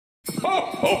Ho,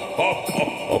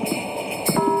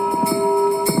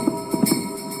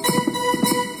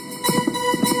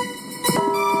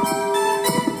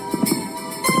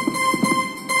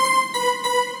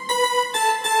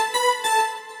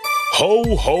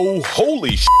 ho,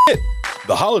 holy shit!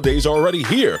 The holidays are already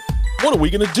here. What are we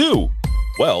gonna do?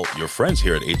 Well, your friends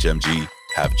here at HMG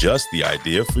have just the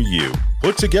idea for you.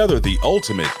 Put together the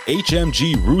ultimate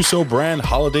HMG Russo brand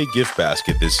holiday gift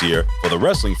basket this year for the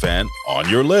wrestling fan on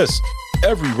your list.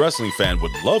 Every wrestling fan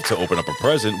would love to open up a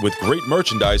present with great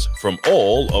merchandise from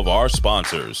all of our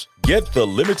sponsors. Get the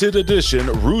limited edition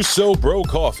Russo Bro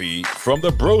Coffee from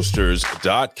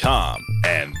thebrosters.com.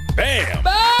 And bam!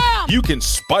 You can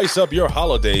spice up your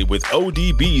holiday with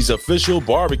ODB's official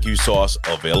barbecue sauce,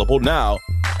 available now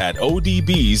at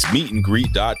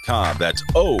odbsmeetandgreet.com. That's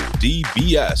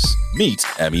ODBS meet,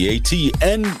 MEAT,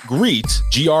 and greet,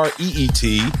 GREET.com.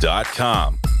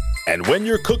 And when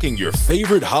you're cooking your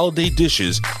favorite holiday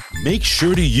dishes, make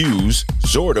sure to use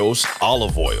Zordos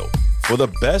olive oil. For the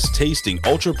best tasting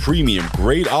ultra premium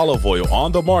grade olive oil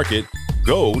on the market,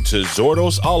 go to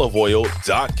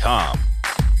ZordosOliveOil.com.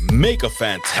 Make a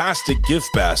fantastic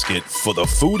gift basket for the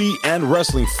foodie and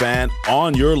wrestling fan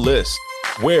on your list.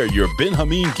 Wear your Ben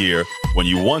Hameen gear when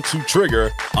you want to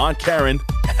trigger Aunt Karen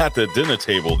at the dinner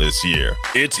table this year.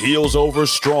 It's heels over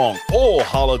strong all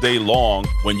holiday long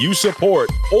when you support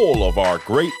all of our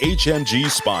great HMG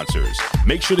sponsors.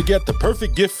 Make sure to get the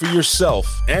perfect gift for yourself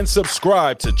and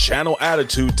subscribe to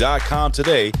channelattitude.com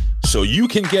today so you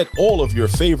can get all of your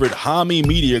favorite Hami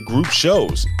Media Group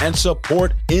shows and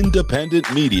support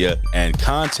independent media and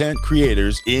content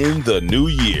creators in the new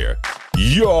year.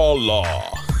 YOLA!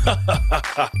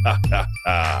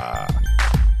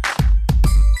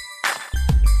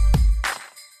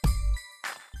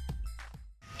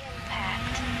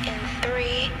 Impact in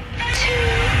 3, 2,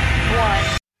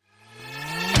 1.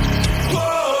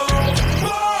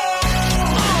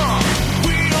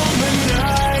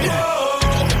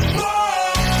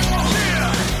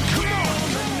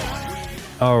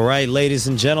 All right, ladies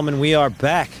and gentlemen, we are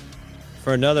back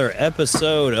for another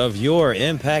episode of your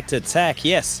Impact Attack.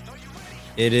 Yes,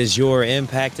 it is your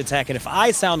Impact Attack. And if I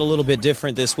sound a little bit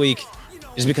different this week,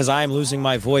 it's because I am losing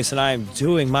my voice and I am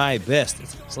doing my best.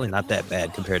 It's really not that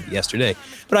bad compared to yesterday,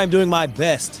 but I'm doing my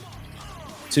best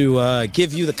to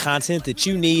give you the content that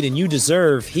you need and you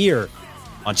deserve here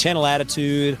on Channel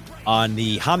Attitude, on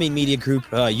the Hameen Media Group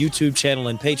YouTube channel,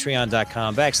 and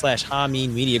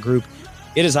patreon.com/Hameen Media Group.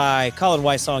 It is I, Colin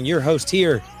Weissong, your host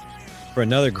here for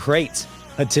another great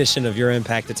edition of your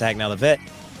Impact Attack. Now, the vet,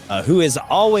 who is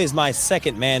always my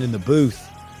second man in the booth,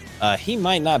 he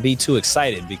might not be too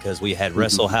excited because we had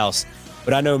Wrestle House,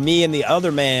 but I know me and the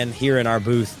other man here in our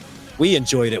booth, we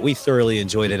enjoyed it. We thoroughly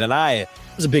enjoyed it, and I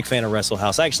was a big fan of Wrestle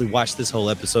House. I actually watched this whole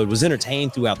episode, was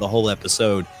entertained throughout the whole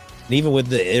episode, and even with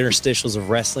the interstitials of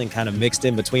wrestling kind of mixed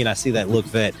in between, I see that look,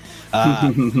 vet.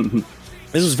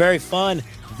 This was very fun,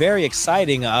 very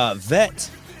exciting. Vet,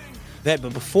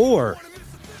 but before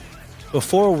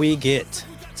we get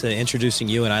to introducing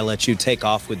you and I let you take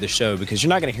off with the show, because you're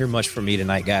not going to hear much from me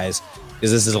tonight, guys,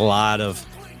 because this is a lot of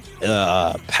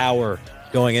power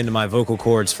going into my vocal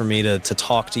cords for me to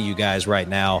talk to you guys right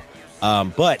now.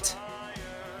 But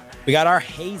we got our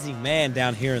hazy man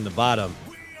down here in the bottom.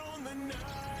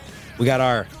 We got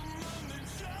our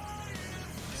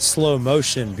slow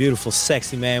motion, beautiful,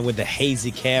 sexy man with the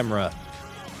hazy camera.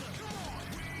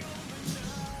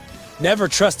 Never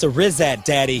trust a Rizat,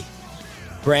 daddy.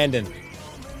 Brandon,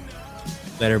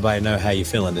 let everybody know how you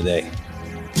feeling today.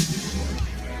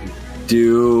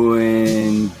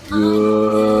 Doing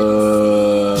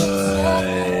good.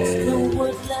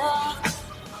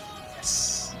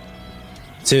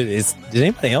 Dude, did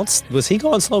anybody else? Was he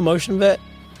going slow motion, vet?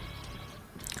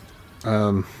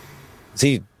 Am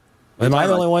I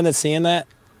the only one that's seeing that?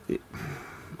 I'm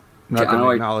not going to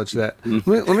acknowledge that.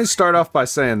 Let me start off by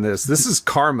saying this. This is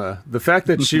karma. The fact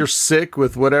that you're sick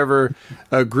with whatever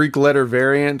Greek letter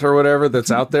variant or whatever that's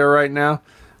out there right now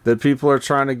that people are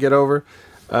trying to get over,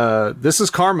 this is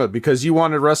karma because you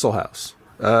wanted Wrestle House.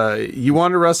 You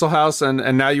wanted Wrestle House,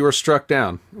 and now you were struck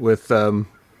down with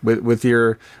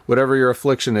your whatever your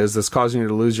affliction is that's causing you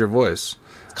to lose your voice.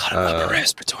 Caught up with a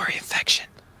respiratory infection.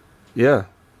 Yeah.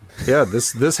 Yeah,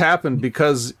 this happened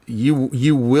because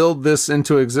you willed this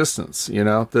into existence, you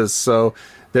know. So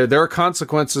there are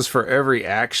consequences for every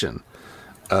action,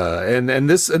 and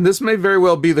this may very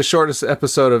well be the shortest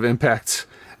episode of Impact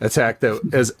Attack that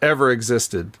has ever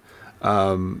existed,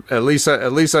 at least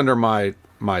under my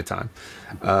time,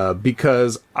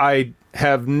 because I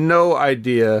have no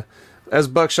idea. As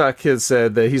Buckshot Kid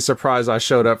said, that he's surprised I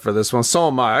showed up for this one. So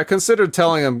am I. I considered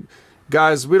telling him,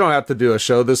 guys, we don't have to do a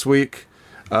show this week.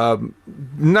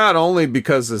 Not only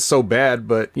because it's so bad,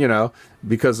 but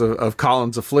because of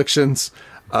Colin's afflictions.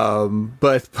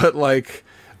 But like,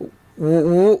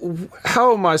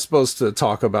 how am I supposed to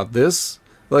talk about this?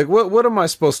 Like, what am I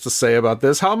supposed to say about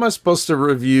this? How am I supposed to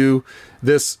review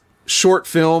this short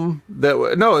film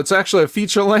no, it's actually a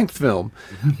feature length film,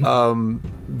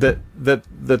 that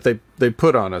they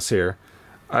put on us here.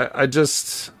 I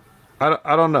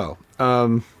don't know.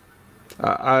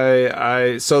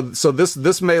 So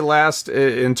this may last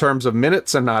in terms of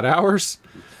minutes and not hours.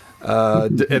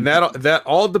 And that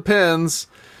all depends,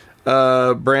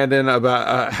 Brandon,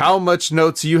 about how much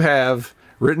notes you have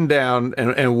written down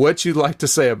and what you'd like to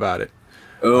say about it.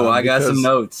 Oh, I got some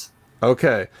notes.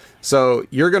 Okay. So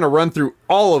you're going to run through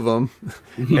all of them,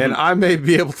 and I may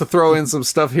be able to throw in some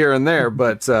stuff here and there,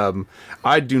 but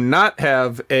I do not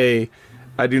have a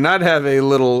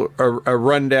little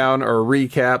rundown or a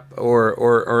recap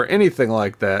or anything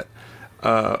like that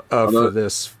for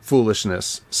this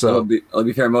foolishness. So I'll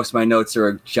be fair. Most of my notes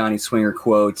are Johnny Swinger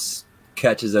quotes,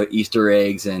 catches of Easter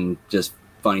eggs, and just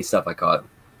funny stuff I caught.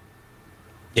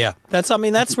 Yeah, that's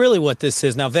really what this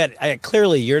is. Now, Vet,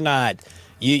 clearly you're not.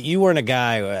 You weren't a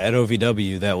guy at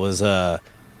OVW that was, was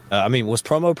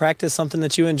promo practice something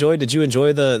that you enjoyed? Did you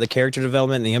enjoy the character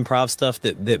development and the improv stuff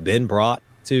that Ben brought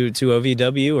to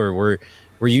OVW, or were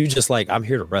you just like, I'm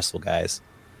here to wrestle, guys?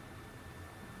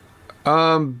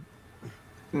 No,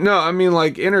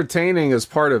 like, entertaining is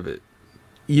part of it.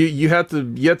 You have to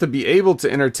be able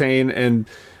to entertain, and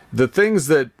the things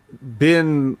that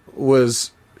Ben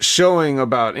was showing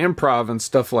about improv and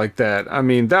stuff like that,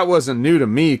 that wasn't new to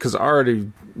me because I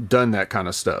already done that kind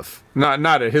of stuff. Not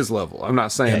at his level. I'm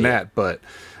not saying that, but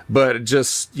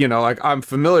just, like, I'm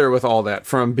familiar with all that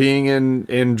from being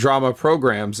in drama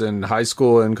programs in high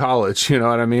school and college. You know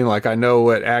what I mean? Like, I know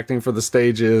what acting for the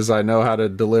stage is. I know how to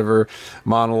deliver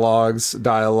monologues,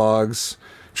 dialogues,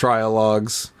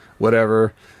 trialogues,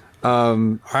 whatever.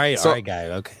 All right,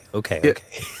 guy. Okay.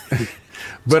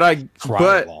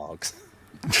 Trialogues.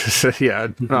 Yeah,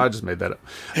 no, I just made that up.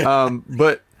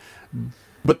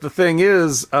 But the thing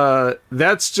is,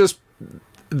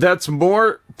 that's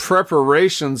more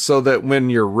preparation so that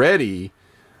when you're ready,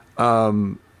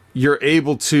 you're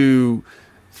able to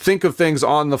think of things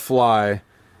on the fly,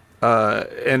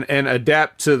 and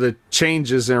adapt to the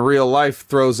changes in real life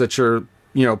throws at your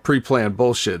pre-planned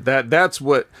bullshit. That's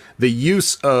what the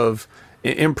use of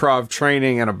improv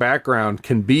training and a background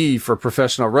can be for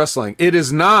professional wrestling. It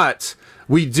is not,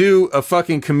 we do a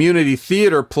fucking community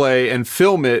theater play and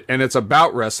film it and it's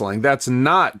about wrestling. That's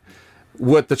not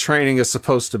what the training is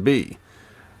supposed to be.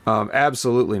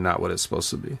 Absolutely not what it's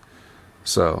supposed to be.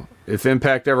 So if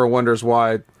Impact ever wonders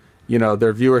why,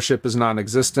 their viewership is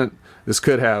non-existent, this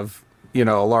could have, a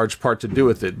large part to do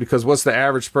with it, because what's the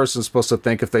average person supposed to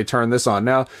think if they turn this on?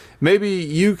 Now, maybe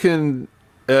you can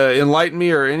enlighten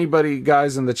me, or anybody,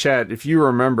 guys in the chat, if you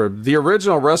remember the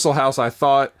original Wrestle House. I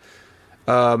thought,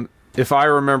 if I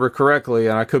remember correctly,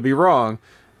 and I could be wrong,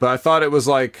 but I thought it was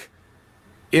like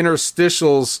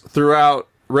interstitials throughout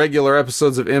regular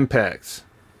episodes of Impact.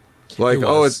 Like,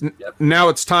 now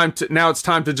it's time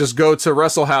to just go to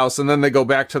Wrestle House, and then they go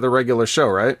back to the regular show,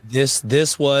 right?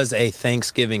 This was a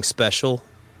Thanksgiving special,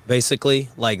 basically,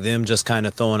 like them just kind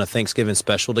of throwing a Thanksgiving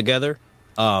special together.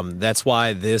 That's why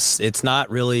it's not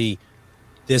really.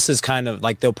 This is kind of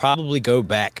like, they'll probably go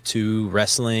back to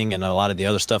wrestling and a lot of the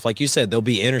other stuff. Like you said, there'll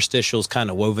be interstitials kind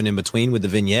of woven in between with the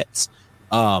vignettes.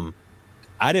 I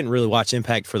didn't really watch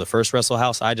Impact for the first Wrestle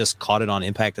House. I just caught it on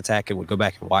Impact Attack and would go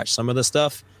back and watch some of the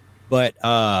stuff. But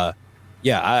I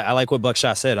like what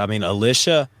Buckshot said.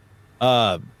 Alicia,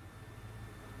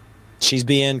 she's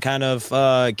being kind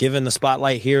of given the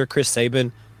spotlight here. Chris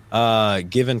Sabin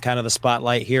given kind of the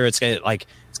spotlight here. It's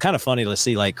kind of funny to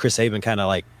see, like, Chris Sabin kind of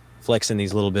like flexing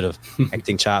these little bit of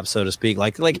acting chops, so to speak.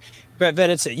 Like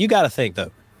Vet, you got to think,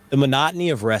 though, the monotony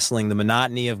of wrestling, the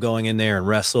monotony of going in there and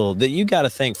wrestle, that you got to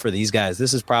think for these guys,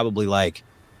 this is probably like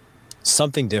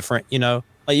something different,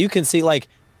 Like, you can see, like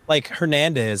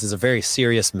Hernandez is a very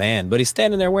serious man, but he's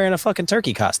standing there wearing a fucking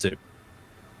turkey costume.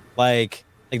 Like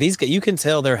these guys, you can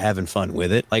tell they're having fun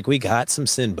with it. Like, we got some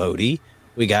Sin Bodhi,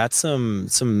 we got some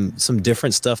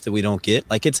different stuff that we don't get.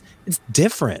 Like, it's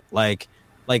different. Like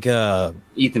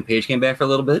Ethan Page came back for a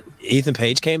little bit. We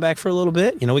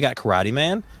got Karate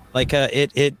Man. Like,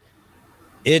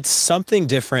 it's something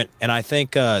different. And I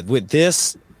think with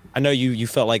this, I know you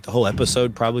felt like the whole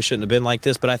episode probably shouldn't have been like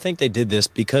this, but I think they did this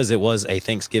because it was a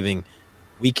Thanksgiving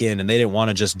weekend and they didn't want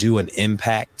to just do an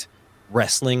Impact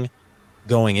wrestling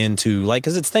going into, like,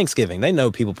 because it's Thanksgiving. They know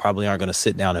people probably aren't going to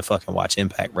sit down and fucking watch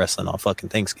Impact Wrestling on fucking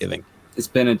Thanksgiving. it's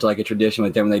been into like a tradition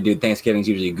with them when they do Thanksgiving's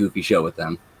usually a goofy show with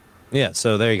them. Yeah,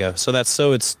 so there you go. So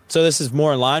this is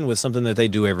more in line with something that they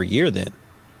do every year then.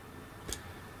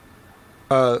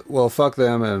 Well, fuck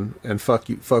them and fuck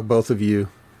both of you,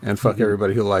 and fuck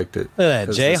everybody who liked it. Look at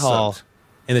that. Jay Hall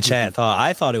in the chat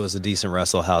I thought it was a decent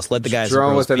Wrestle House. Let the guys and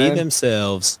girls be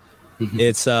themselves.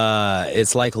 It's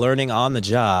like learning on the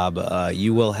job.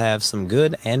 You will have some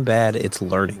good and bad. It's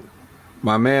learning.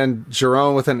 My man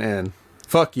Jerome with an N.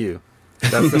 Fuck you.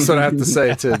 That's what I have to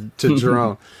say to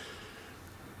Jerome.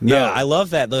 No. Yeah, I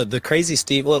love that. The crazy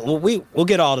Steve. We'll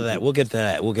get all to that. We'll get to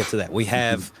that. We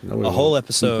have a whole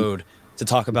episode to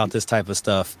talk about this type of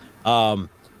stuff.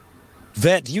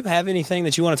 Vet, do you have anything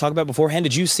that you want to talk about beforehand?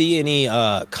 Did you see any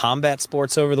combat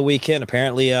sports over the weekend?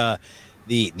 Apparently,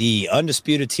 the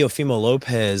undisputed Teofimo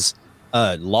Lopez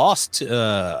lost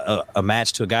a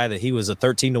match to a guy that he was a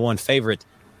 13-1 favorite,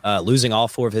 losing all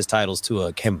 4 of his titles to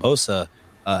a Cambosa,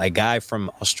 a guy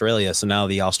from Australia. So now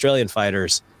the Australian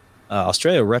fighters,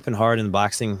 Australia repping hard in the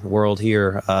boxing world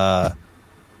here.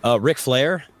 Ric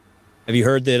Flair. Have you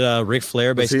heard that Ric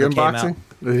Flair basically came out?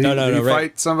 Did he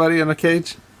fight somebody in a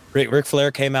cage? Ric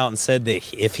Flair came out and said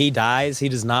that if he dies, he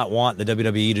does not want the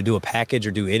WWE to do a package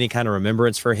or do any kind of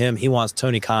remembrance for him. He wants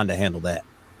Tony Khan to handle that.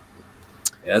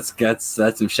 Yeah, that's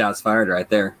some shots fired right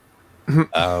there.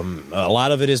 A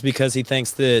lot of it is because he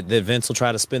thinks that Vince will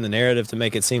try to spin the narrative to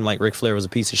make it seem like Ric Flair was a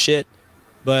piece of shit.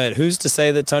 But who's to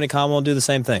say that Tony Khan won't do the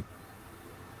same thing?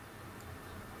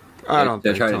 I don't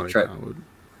think Tony Khan would.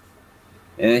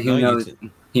 And who knows?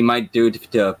 He might do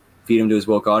it to feed him to his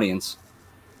woke audience.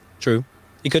 True.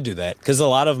 He could do that because a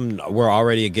lot of them were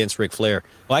already against Ric Flair.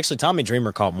 Well, actually, Tommy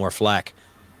Dreamer caught more flack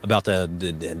about the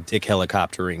dick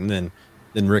helicoptering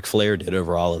than Ric Flair did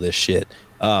over all of this shit.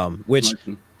 Which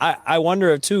I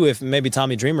wonder too if maybe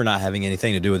Tommy Dreamer not having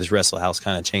anything to do with his Wrestle House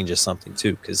kind of changes something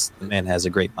too, because the man has a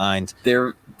great mind.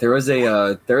 There was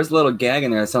a little gag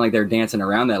in there. It sounded like they were dancing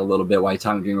around that a little bit. Why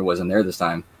Tommy Dreamer wasn't there this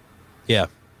time? Yeah,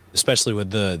 especially with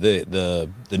the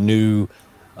new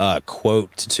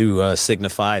quote to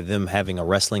signify them having a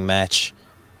wrestling match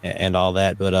and all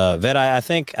that. But Vet, I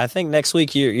think next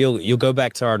week you'll go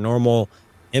back to our normal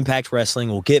Impact Wrestling.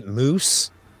 We'll get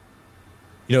Moose.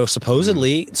 You know,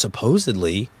 supposedly,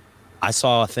 I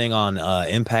saw a thing on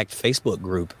Impact Facebook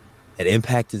group that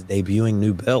Impact is debuting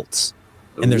new belts,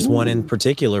 and there's one in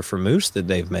particular for Moose that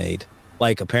they've made.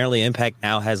 Like, apparently, Impact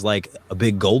now has like a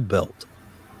big gold belt.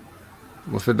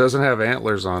 Well, if it doesn't have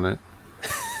antlers on it,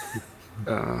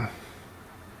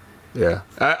 yeah,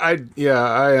 I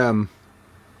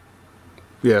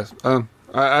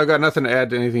got nothing to add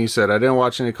to anything you said. I didn't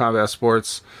watch any combat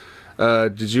sports.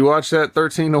 Did you watch that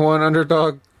 13-1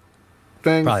 underdog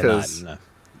thing? Probably not. No.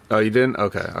 Oh, you didn't?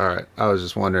 Okay, all right. I was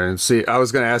just wondering. See, I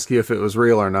was going to ask you if it was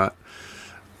real or not.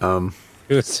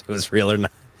 It was real or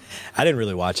not. I didn't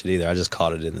really watch it either. I just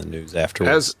caught it in the news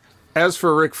afterwards. As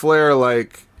for Ric Flair,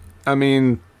 like, I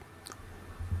mean,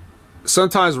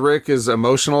 sometimes Rick is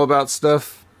emotional about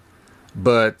stuff,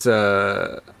 but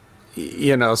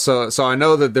you know, so I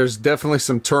know that there's definitely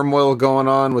some turmoil going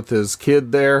on with his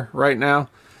kid there right now,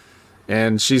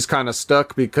 and she's kind of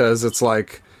stuck because it's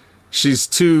like she's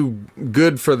too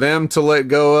good for them to let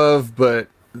go of, but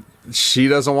she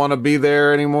doesn't want to be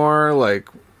there anymore. Like,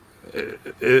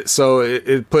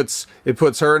 it puts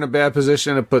her in a bad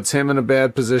position. It puts him in a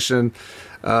bad position.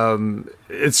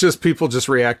 It's just people just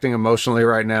reacting emotionally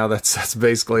right now. That's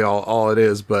basically all it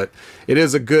is. But it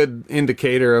is a good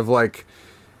indicator of, like,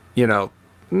 you know,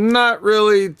 not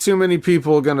really too many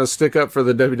people going to stick up for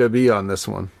the WWE on this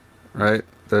one, right?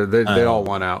 They all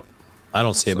want out. I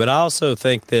don't see it, but I also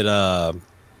think that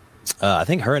I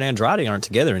think her and Andrade aren't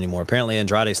together anymore. Apparently,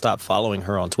 Andrade stopped following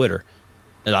her on Twitter.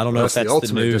 And I don't know if that's the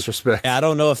ultimate new disrespect. Yeah, I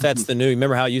don't know if that's the new.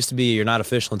 Remember how it used to be? You're not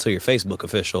official until you're Facebook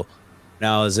official.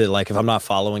 Now is it like if I'm not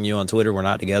following you on Twitter, we're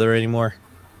not together anymore?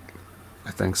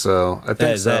 I think so.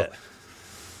 Because That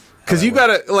you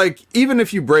gotta, like, even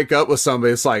if you break up with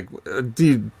somebody, it's like,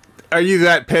 are you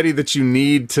that petty that you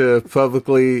need to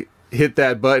publicly hit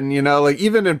that button? You know, like,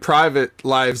 even in private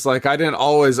lives, like, I didn't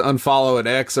always unfollow an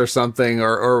ex or something,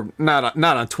 or not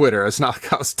on Twitter. It's not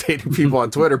like I was dating people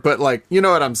on Twitter, but, like, you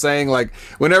know what I'm saying? Like,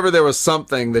 whenever there was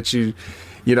something that you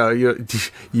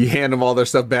hand them all their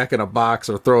stuff back in a box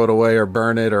or throw it away or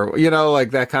burn it, or, you know,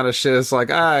 like that kind of shit. It's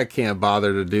like, I can't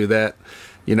bother to do that.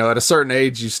 You know, at a certain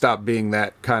age, you stop being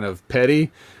that kind of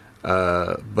petty.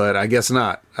 But I guess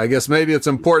not. I guess maybe it's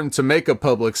important to make a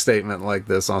public statement like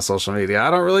this on social media. I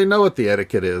don't really know what the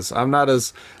etiquette is. I'm not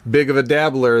as big of a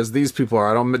dabbler as these people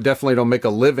are. Definitely don't make a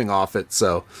living off it.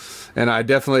 So, and I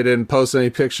definitely didn't post any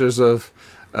pictures of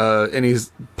any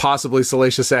possibly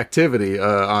salacious activity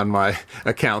on my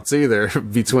accounts either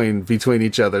between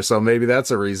each other. So maybe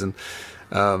that's a reason,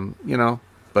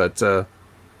 But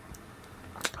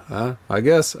I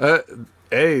guess,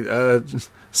 hey,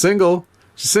 single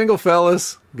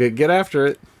fellas, get after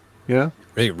it. Yeah.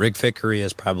 Rick Fickery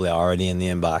is probably already in the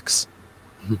inbox.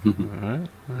 All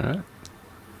right.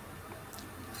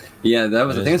 Yeah, that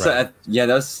was the thing. Right.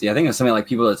 I think it's something like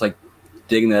people that's like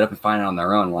digging that up and finding it on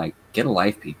their own. Like, get a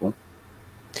life, people.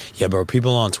 Yeah, bro.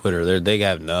 People on Twitter, they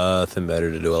have nothing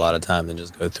better to do a lot of time than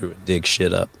just go through and dig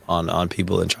shit up on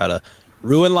people and try to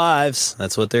ruin lives.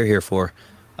 That's what they're here for.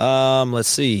 Let's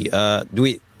see.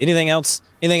 Anything else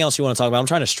you want to talk about? I'm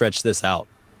trying to stretch this out.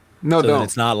 No, don't.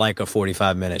 It's not like a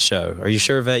 45-minute show. Are you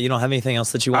sure, Vet? You don't have anything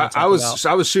else that you want to talk about?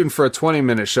 I was shooting for a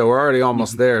 20-minute show. We're already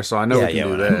almost there, so I know we can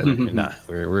do that. Nah,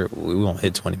 we won't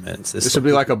hit 20 minutes. This should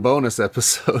be like a bonus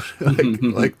episode,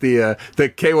 like the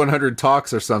K100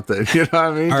 talks or something. You know what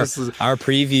I mean? Our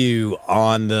preview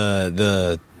on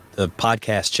the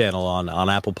podcast channel on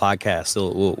Apple Podcasts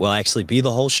will actually be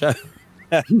the whole show.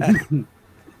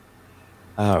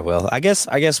 Oh, well, I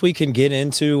guess we can get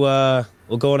into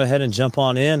we'll go on ahead and jump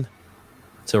on in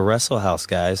to Wrestle House,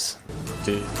 guys.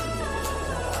 Dude.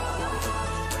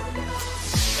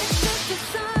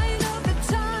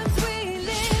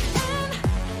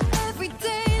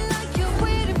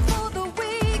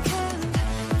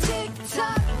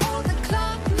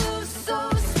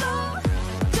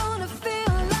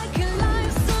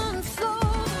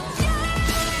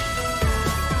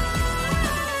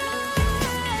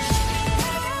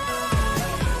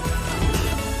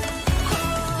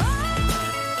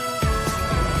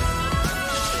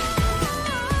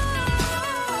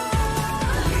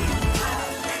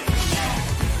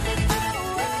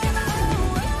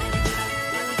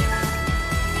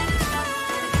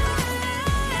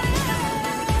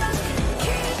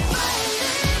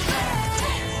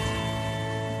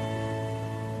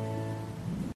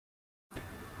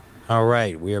 All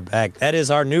right, we are back. That is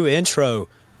our new intro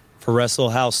for Wrestle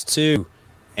House 2.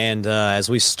 And as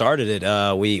we started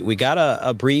it, we got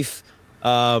a brief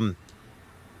fill-in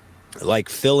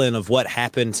of what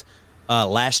happened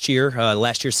last year.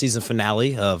 Last year's season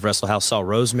finale of Wrestle House saw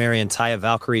Rosemary and Taya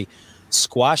Valkyrie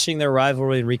squashing their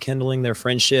rivalry and rekindling their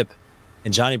friendship.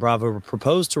 And Johnny Bravo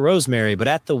proposed to Rosemary, but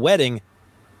at the wedding,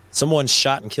 someone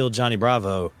shot and killed Johnny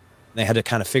Bravo. They had to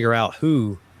kind of figure out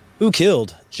who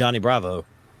killed Johnny Bravo.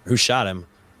 Who shot him?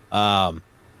 Yeah,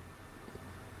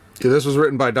 this was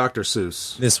written by Dr.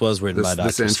 Seuss. This was written by Dr.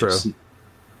 Seuss.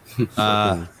 This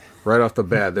intro. Right off the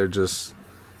bat, they're just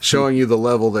showing you the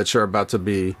level that you're about to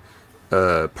be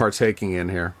partaking in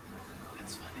here.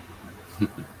 That's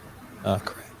funny. Oh,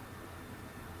 crap.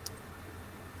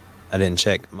 I didn't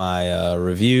check my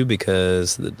review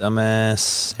because the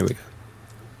dumbass... Here we go.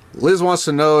 Liz wants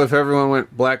to know if everyone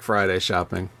went Black Friday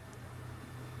shopping.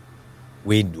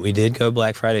 We did go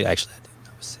Black Friday. Actually, I didn't.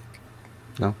 I was sick.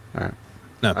 No? All right.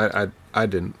 No. I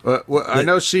didn't. Well, I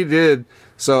know she did,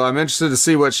 so I'm interested to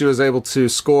see what she was able to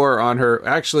score on her.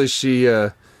 Actually, she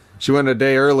went a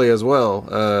day early as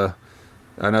well.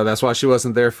 I know that's why she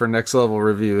wasn't there for Next Level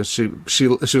Review. She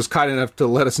was kind enough to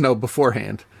let us know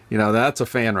beforehand. You know, that's a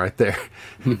fan right there.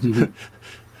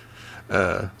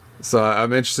 So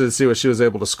I'm interested to see what she was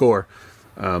able to score.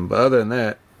 But other than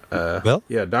that,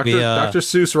 yeah, Dr.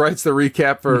 Seuss writes the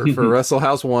recap for Wrestle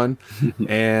House 1,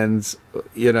 and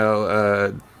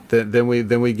then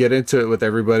we get into it with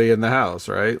everybody in the house,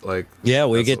 right? Like, yeah,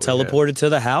 we get teleported to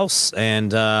the house,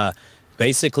 and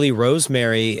basically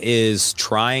Rosemary is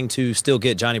trying to still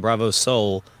get Johnny Bravo's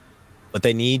soul, but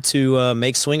they need to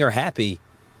make Swinger happy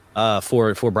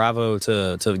for Bravo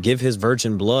to give his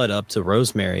virgin blood up to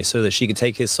Rosemary so that she could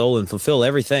take his soul and fulfill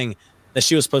everything that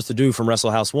she was supposed to do from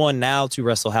Wrestle House 1 now to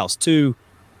Wrestle House 2.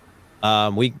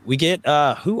 We get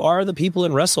who are the people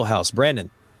in Wrestle House?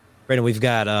 Brandon, we've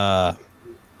got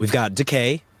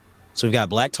Decay. So we've got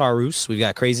Black Taurus, we've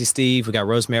got Crazy Steve, we got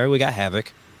Rosemary, we got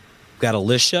Havoc, we got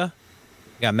Alicia,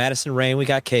 we got Madison Rain, we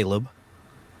got Caleb.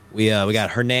 We got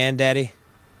Hernan Daddy.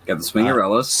 Got the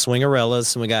Swingerellas.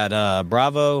 Swingerellas, and we got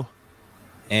Bravo.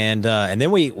 And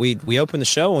then we open the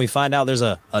show and we find out there's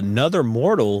another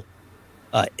mortal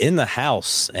in the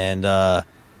house, and out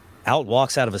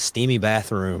walks out of a steamy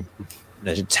bathroom,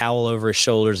 a towel over his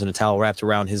shoulders and a towel wrapped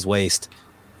around his waist,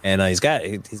 and he's got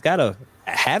a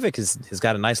Havoc has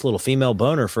got a nice little female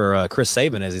boner for Chris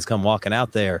Sabin as he's come walking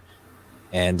out there,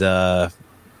 and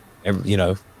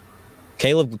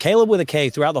Caleb with a K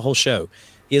throughout the whole show.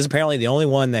 He is apparently the only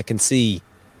one that can see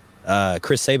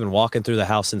Chris Sabin walking through the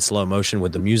house in slow motion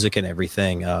with the music and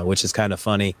everything, which is kind of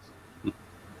funny.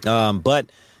 But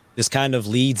this kind of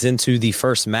leads into the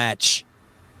first match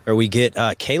where we get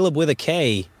Caleb with a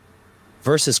K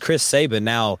versus Chris Sabin.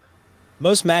 Now,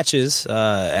 most matches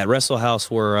at Wrestle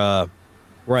House were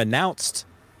announced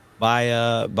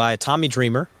by Tommy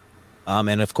Dreamer.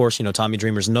 And of course, Tommy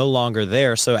Dreamer's no longer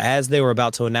there. So as they were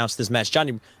about to announce this match,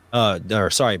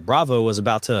 Bravo was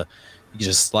about to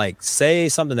just like say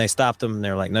something. They stopped him. And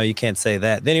they're like, no, you can't say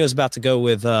that. Then he was about to go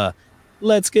with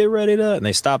let's get ready to, and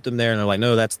they stopped him there. And they're like,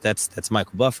 no, that's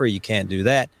Michael Buffer. You can't do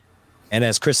that. And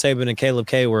as Chris Sabin and Caleb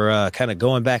K were kind of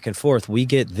going back and forth, we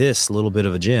get this little bit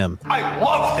of a gem. I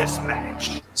love this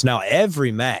match. So now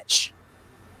every match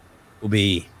will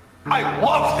be. I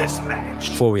love this match.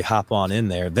 Before we hop on in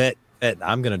there, Vet,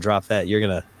 I'm gonna drop that. You're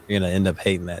gonna end up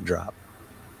hating that drop.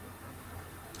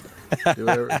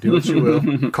 Do what you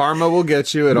will. Karma will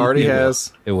get you. It already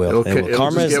has. It will.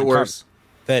 Karma just get worse.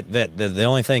 The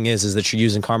only thing is that you're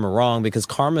using karma wrong, because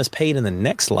karma is paid in the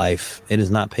next life. It is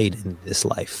not paid in this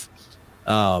life.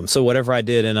 So whatever I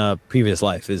did in a previous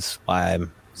life is why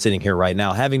I'm sitting here right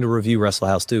now having to review Wrestle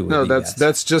House 2. No,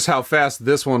 that's just how fast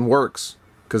this one works,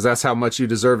 because that's how much you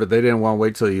deserve it. They didn't want to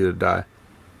wait till you to die.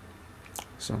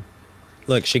 So,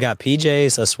 look, she got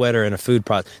PJs, a sweater, and a food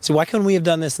product. So why couldn't we have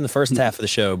done this in the first half of the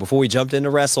show before we jumped into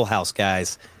Wrestle House,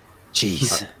 guys?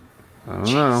 Jeez.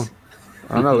 I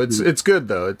don't know. It's good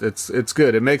though. It's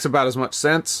good. It makes about as much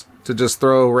sense to just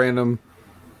throw random,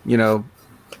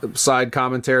 side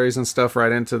commentaries and stuff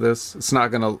right into this. It's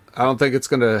not gonna. I don't think it's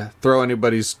gonna throw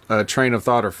anybody's train of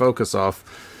thought or focus off.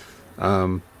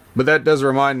 But that does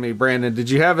remind me, Brandon. Did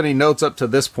you have any notes up to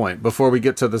this point before we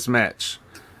get to this match?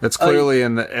 It's clearly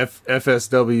in the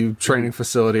FSW training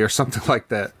facility or something like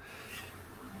that.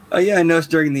 Yeah, I noticed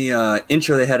during the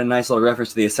intro they had a nice little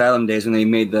reference to the Asylum days when they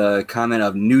made the comment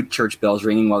of new church bells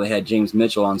ringing while they had James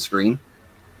Mitchell on screen.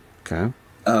 Okay.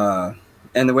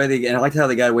 And the way and I liked how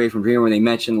they got away from Dreamer when they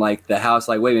mentioned like the house.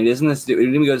 Like, wait a minute,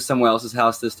 didn't we go to someone else's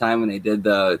house this time when they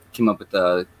came up with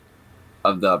the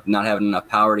not having enough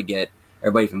power to get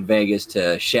everybody from Vegas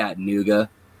to Chattanooga.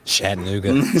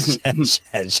 Chattanooga.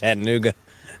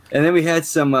 And then we had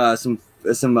some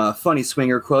funny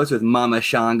swinger quotes with Mama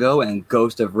Shango and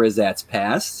Ghost of Rizat's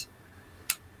Past.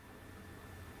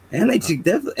 And they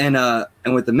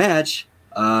and with the match,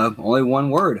 only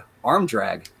one word: arm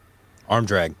drag. Arm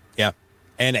drag, yeah.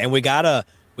 And we got a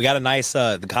nice.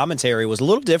 The commentary was a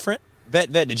little different.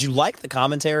 Vet, did you like the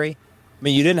commentary? I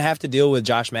mean, you didn't have to deal with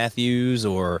Josh Matthews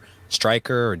or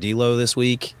Stryker or D'Lo this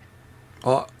week.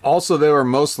 Also, they were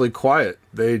mostly quiet.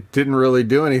 They didn't really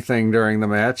do anything during the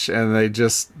match, and they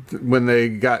just, when they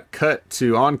got cut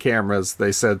to on cameras,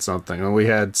 they said something. And we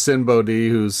had Sin Bodhi,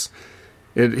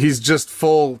 he's just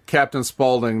full Captain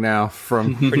Spaulding now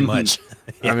from pretty much.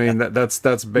 Yeah. I mean, that's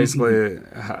basically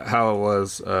how it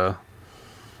was.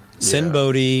 Sin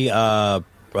Bodhi,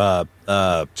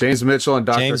 James Mitchell and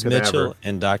Dr. James Cadaver. Mitchell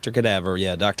and Dr. Cadaver.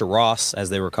 Yeah, Dr. Ross, as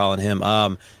they were calling him.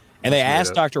 And they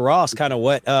asked Dr. Ross kind of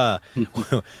what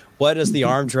does the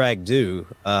arm drag do,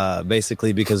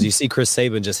 basically, because you see Chris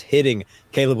Sabin just hitting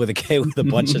Caleb with a K with a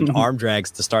bunch of arm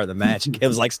drags to start the match. And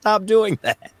Caleb's like, stop doing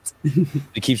that.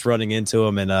 He keeps running into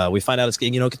him, and we find out it's,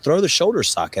 throw the shoulder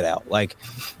socket out. Like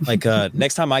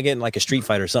next time I get in like a street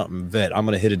fight or something, Vet, I'm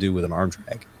going to hit a dude with an arm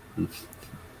drag.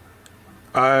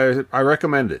 I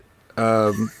recommend it.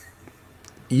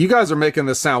 You guys are making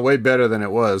this sound way better than it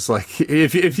was. Like,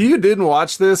 if you didn't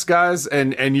watch this, guys,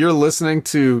 and you're listening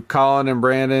to Colin and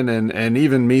Brandon and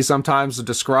even me sometimes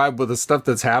describe with the stuff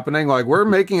that's happening, like, we're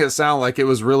making it sound like it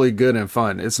was really good and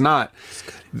fun. It's not.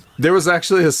 There was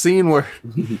actually a scene where...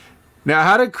 Now,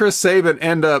 how did Chris Sabin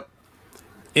end up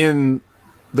in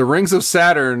the Rings of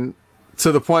Saturn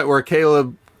to the point where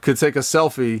Caleb could take a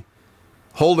selfie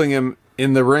holding him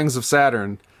in the Rings of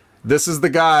Saturn? This is the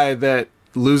guy that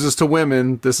loses to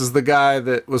women. This is the guy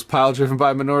that was pile driven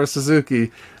by Minoru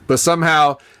Suzuki. But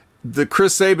somehow the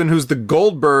Chris Sabin, who's the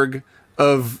Goldberg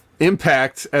of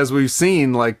Impact, as we've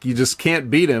seen, like, you just can't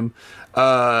beat him.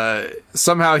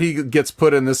 Somehow he gets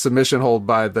put in this submission hold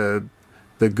by the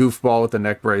goofball with the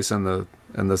neck brace and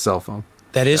the cell phone.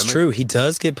 That is true. He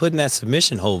does get put in that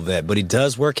submission hold, Vet, but he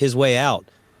does work his way out.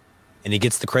 And he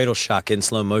gets the cradle shock in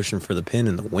slow motion for the pin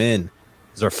and the win.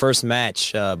 It's our first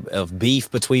match of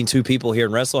beef between two people here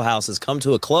in Wrestle House has come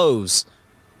to a close.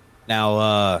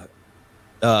 Now,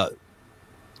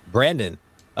 Brandon,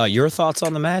 your thoughts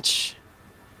on the match?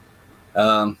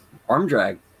 Arm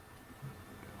drag.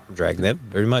 Drag them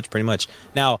pretty much.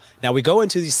 Now we go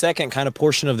into the second kind of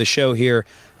portion of the show here.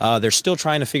 They're still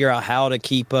trying to figure out how to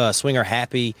keep Swinger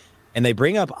happy, and they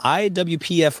bring up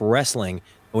IWPF Wrestling.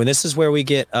 When this is where we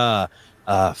get Downtown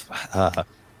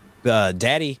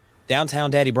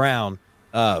Daddy Brown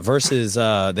versus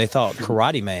they thought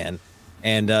Karate Man,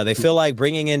 and they feel like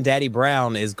bringing in Daddy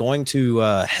Brown is going to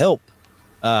help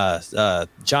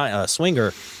John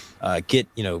Swinger get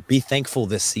be thankful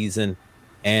this season.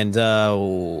 And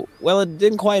well, it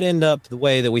didn't quite end up the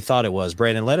way that we thought it was.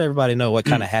 Brandon, let everybody know what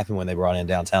kind of happened when they brought in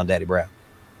Downtown Daddy Brown.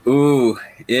 Ooh,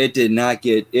 it did not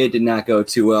go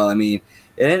too well. I mean,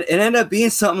 it ended up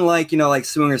being something like, like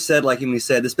Swinger said, like he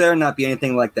said, this better not be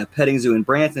anything like that petting zoo in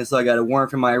Branson, so I got a warrant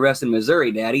for my arrest in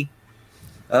Missouri, Daddy.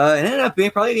 It ended up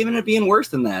being worse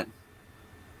than that.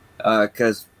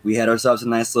 Because we had ourselves a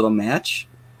nice little match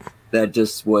that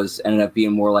just ended up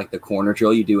being more like the corner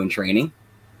drill you do in training.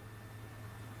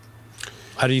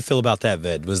 How do you feel about that,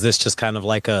 Ved? Was this just kind of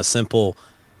like a simple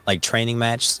training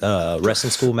match, wrestling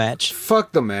school match?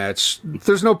 Fuck the match.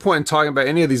 There's no point in talking about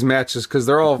any of these matches because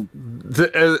they're all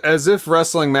as if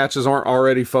wrestling matches aren't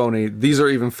already phony. These are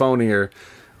even phonier.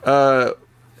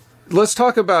 Let's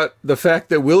talk about the fact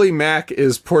that Willie Mack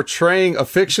is portraying a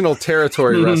fictional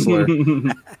territory wrestler.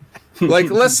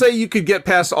 Let's say you could get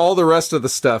past all the rest of the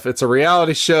stuff. It's a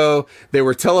reality show. They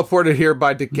were teleported here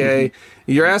by decay.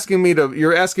 You're asking me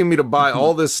to buy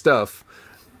all this stuff,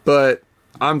 but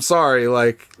I'm sorry.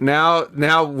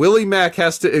 Now Willie Mack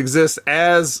has to exist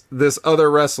as this other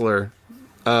wrestler.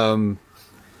 I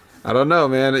don't know,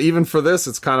 man. Even for this,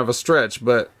 it's kind of a stretch.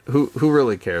 But who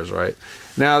really cares, right?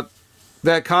 Now,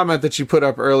 that comment that you put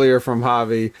up earlier from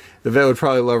Javi, the vet would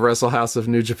probably love Wrestle House if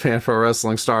New Japan Pro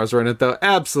Wrestling stars were in it, though.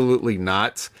 Absolutely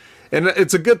not. And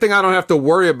it's a good thing I don't have to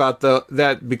worry about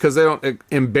that because they don't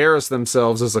embarrass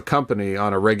themselves as a company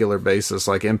on a regular basis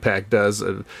like Impact does,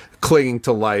 clinging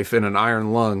to life in an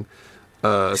iron lung.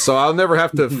 So I'll never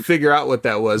have to figure out what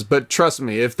that was. But trust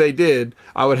me, if they did,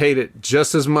 I would hate it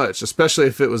just as much, especially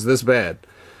if it was this bad.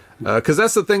 Because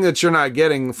that's the thing that you're not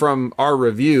getting from our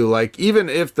review. Even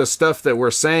if the stuff that we're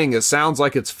saying, it sounds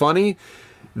like it's funny,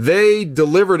 they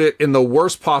delivered it in the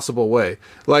worst possible way.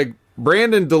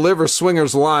 Brandon delivers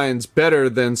Swinger's lines better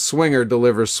than Swinger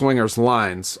delivers Swinger's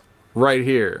lines right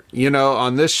here,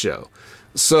 on this show.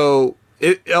 So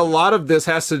a lot of this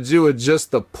has to do with just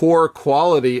the poor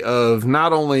quality of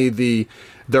not only the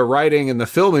writing and the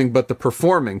filming, but the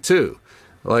performing too.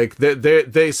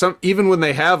 Even when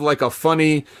they have a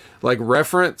funny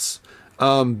reference,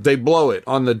 they blow it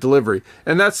on the delivery.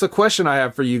 And that's the question I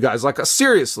have for you guys.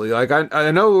 Seriously,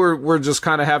 I know we're just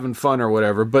kind of having fun or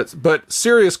whatever, but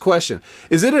serious question.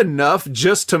 Is it enough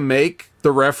just to make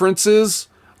the references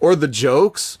or the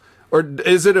jokes? Or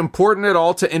is it important at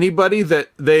all to anybody that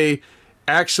they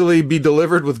actually be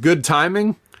delivered with good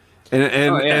timing?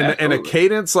 And a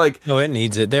cadence no, it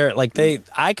needs it.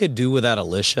 I could do without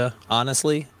Alicia,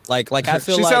 honestly. I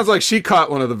feel she sounds like she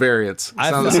caught one of the variants.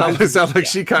 Sounds like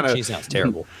she kind of. She sounds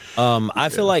terrible. I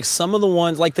feel like some of the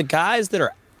ones, the guys that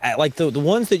are the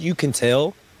ones that you can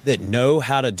tell that know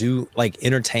how to do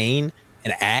entertain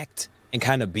and act and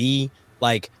kind of be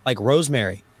like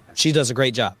Rosemary. She does a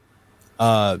great job.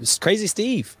 Crazy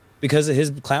Steve, because of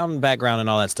his clown background and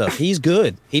all that stuff. He's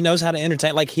good. He knows how to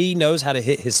entertain. He knows how to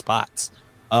hit his spots.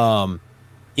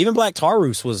 Even Black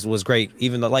Taurus was great.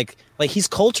 Even though he's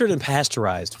cultured and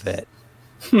pasteurized, Vet.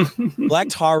 Black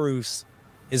Taurus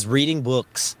is reading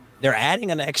books. They're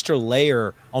adding an extra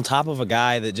layer on top of a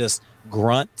guy that just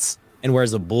grunts and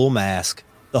wears a bull mask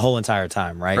the whole entire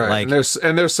time, right? And they're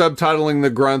subtitling the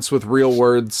grunts with real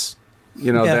words.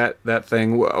 That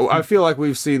thing. I feel like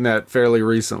we've seen that fairly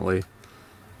recently.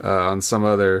 On some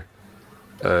other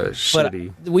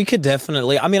shitty. But we could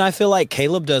definitely. I feel like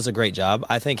Caleb does a great job.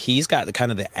 I think he's got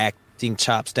the acting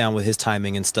chops down with his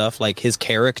timing and stuff. His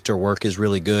character work is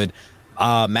really good.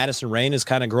 Madison Rain is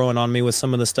kind of growing on me with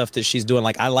some of the stuff that she's doing.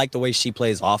 I like the way she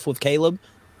plays off with Caleb.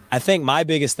 I think my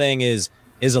biggest thing is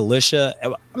Alicia.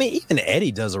 Even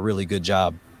Eddie does a really good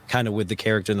job kind of with the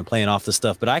character and the playing off the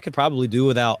stuff. But I could probably do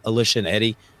without Alicia and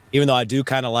Eddie, even though I do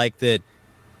kind of like that.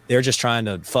 They're just trying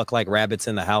to fuck like rabbits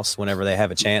in the house whenever they have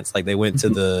a chance. They went to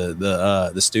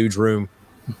the stooge room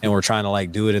and we're trying to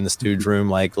do it in the stooge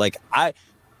room. I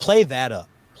play that up.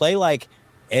 Play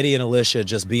Eddie and Alicia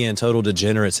just being total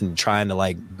degenerates and trying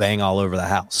to bang all over the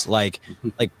house.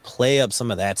 Play up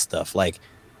some of that stuff. I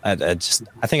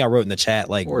think I wrote in the chat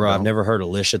bro, I've never heard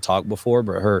Alicia talk before,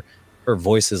 but her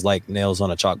voice is like nails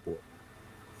on a chalkboard.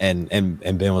 And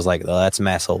Ben was like, oh, that's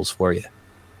mass holes for you.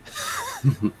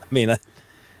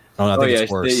 I think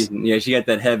it's worse. She got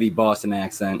that heavy Boston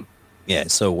accent. Yeah,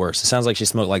 it's so worse. It sounds like she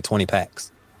smoked 20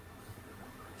 packs.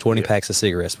 20 packs of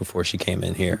cigarettes before she came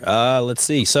in here. Let's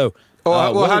see. So,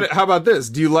 how about this?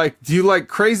 Do you like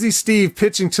Crazy Steve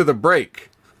pitching to the break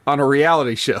on a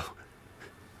reality show?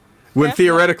 When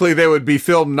theoretically they would be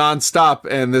filmed nonstop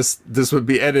and this would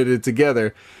be edited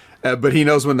together. but he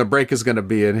knows when the break is going to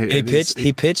be. And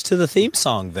he pitched to the theme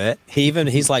song, Vet.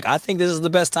 He's like, I think this is the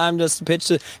best time just to pitch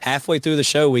to. Halfway through the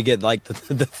show, we get like the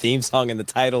theme song and the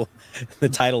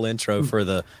title intro for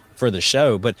the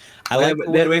show. But they had to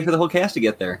wait for the whole cast to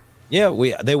get there.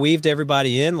 Yeah, they weaved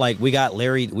everybody in. Like we got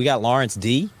Lawrence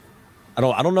D. I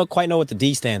don't quite know what the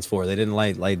D stands for. They didn't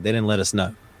they didn't let us know.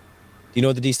 Do you know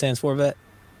what the D stands for, Vet?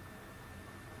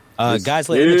 Guys,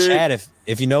 in the chat,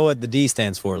 if you know what the D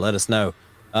stands for, let us know.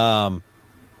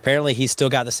 Apparently he's still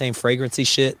got the same fragrancy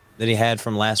shit that he had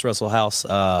from last Wrestle House.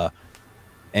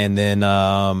 And then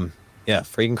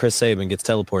freaking Chris Sabin gets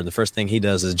teleported. The first thing he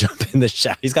does is jump in the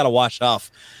shower. He's got to wash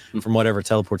off from whatever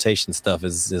teleportation stuff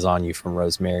is on you from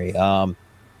Rosemary.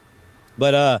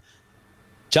 But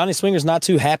Johnny Swinger's not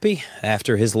too happy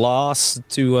after his loss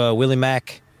to Willie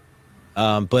Mack.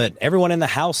 But everyone in the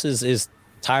house is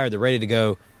tired. They're ready to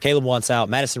go. Caleb wants out.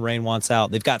 Madison Rayne wants out.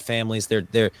 They've got families.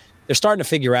 They're starting to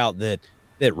figure out that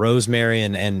Rosemary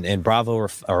and Bravo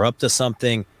are up to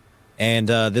something. And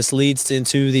this leads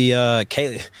into the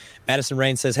Caleb. Madison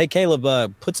Rayne says, "Hey,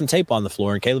 Caleb, put some tape on the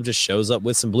floor." And Caleb just shows up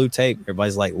with some blue tape.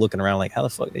 Everybody's like looking around like, how the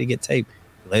fuck did he get tape?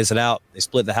 He lays it out. They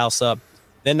split the house up.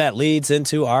 Then that leads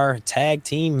into our tag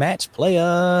team match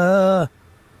playa.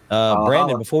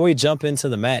 Brandon, before we jump into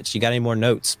the match, you got any more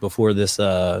notes before this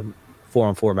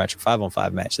 4-on-4 match or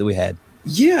 5-on-5 match that we had?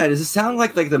 Yeah, does it sound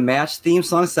like the match theme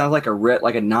song sounds like a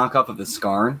knockoff of the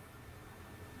Scarn?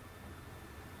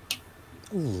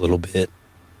 A little bit.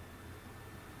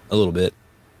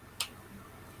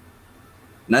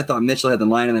 And I thought Mitchell had the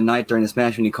line of the night during this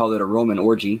match when he called it a Roman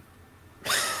orgy.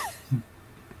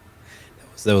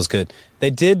 That was good. They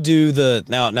did do the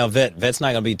now Vet's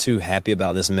not gonna be too happy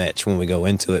about this match when we go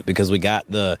into it, because we got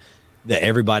the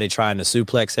everybody trying to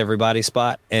suplex everybody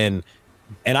spot, and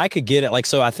I could get it. Like,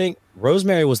 so I think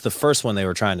Rosemary was the first one they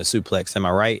were trying to suplex. Am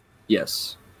I right?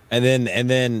 Yes. And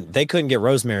then they couldn't get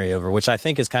Rosemary over, which I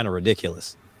think is kind of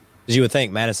ridiculous, because you would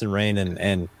think Madison Rayne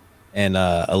and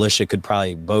Alicia could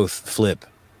probably both flip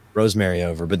Rosemary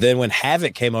over. But then when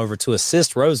Havoc came over to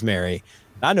assist Rosemary,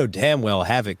 I know damn well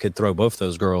Havoc could throw both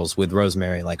those girls with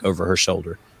Rosemary like over her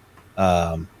shoulder.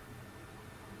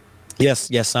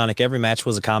 Yes, Sonic. Every match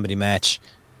was a comedy match.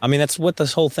 I mean, that's what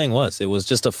this whole thing was. It was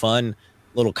just a fun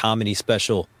little comedy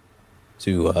special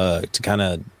to kind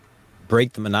of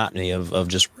break the monotony of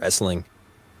just wrestling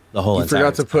the whole. You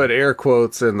forgot to put air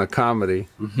quotes in the comedy.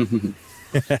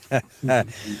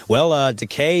 Well,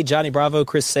 Decay, Johnny Bravo,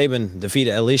 Chris Sabin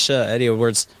defeated Alicia, Eddie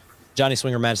Edwards, Johnny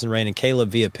Swinger, Madison Rayne, and Caleb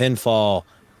via pinfall.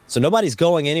 So nobody's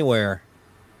going anywhere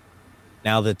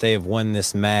now that they have won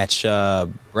this match.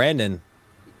 Brandon,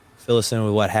 fill us in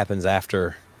with what happens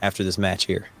after this match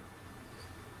here.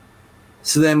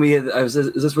 So then is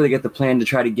this where they get the plan to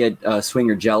try to get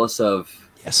Swinger jealous of?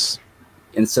 Yes.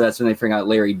 And so that's when they figure out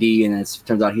Larry D, and it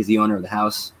turns out he's the owner of the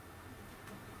house.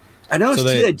 I noticed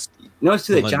too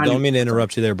that Johnny. Don't mean to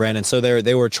interrupt you there, Brandon. So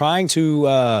they were trying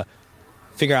to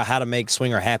figure out how to make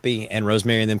Swinger happy, and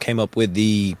Rosemary and them came up with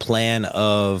the plan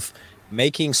of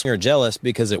making Swinger jealous,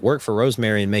 because it worked for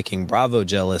Rosemary and making Bravo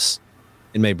jealous.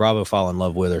 It made Bravo fall in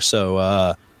love with her.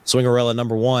 So Swingerella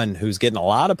 #1, who's getting a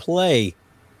lot of play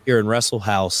here in Wrestle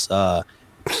House,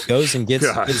 goes and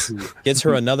gets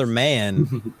her another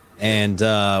man. And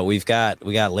we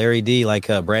got Larry D, like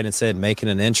Brandon said, making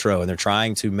an intro, and they're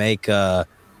trying to make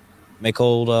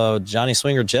old Johnny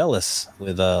Swinger jealous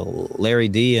with Larry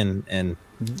D and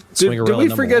Swingerella. Did we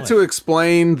forget to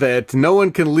explain that no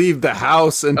one can leave the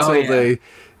house until the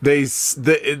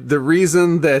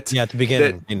reason that at the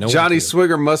beginning that Johnny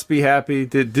Swinger must be happy?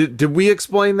 Did we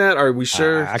explain that? Are we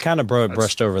sure? I kind of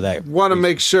brushed over that. Want to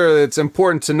make sure that it's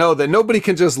important to know that nobody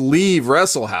can just leave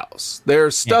Wrestle House.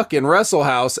 They're stuck in Wrestle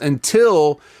House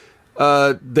until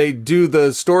they do the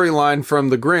storyline from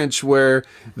The Grinch, where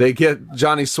they get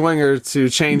Johnny Swinger to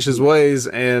change his ways,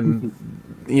 and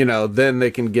then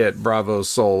they can get Bravo's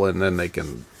soul, and then they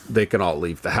can all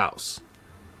leave the house.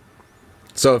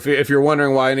 So if you're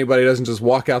wondering why anybody doesn't just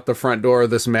walk out the front door of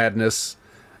this madness,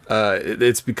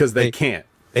 it's because they can't.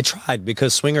 They tried,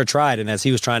 because Swinger tried, and as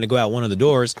he was trying to go out one of the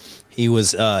doors, he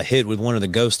was hit with one of the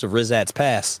ghosts of Rizat's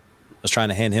past. Was trying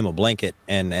to hand him a blanket,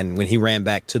 and when he ran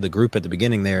back to the group at the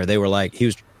beginning there, they were like,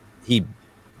 he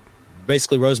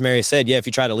basically, Rosemary said, yeah, if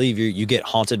you try to leave, you get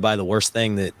haunted by the worst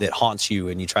thing that haunts you,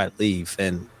 and you try to leave.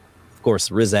 And of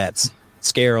course, Rizat's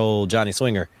scare old Johnny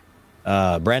Swinger.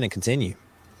 Brandon, continue.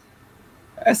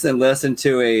 I then listened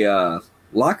to a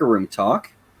locker room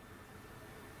talk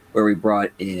where we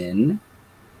brought in.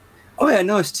 I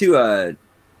noticed too,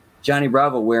 Johnny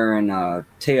Bravo wearing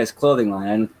Taya's clothing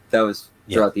line. That was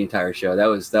throughout the entire show. That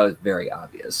was very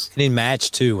obvious. And he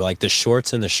matched too, like the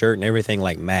shorts and the shirt and everything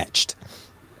like matched.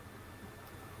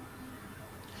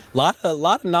 A lot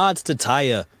of nods to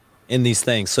Taya in these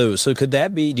things. So could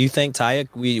that be? Do you think Taya?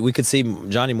 We could see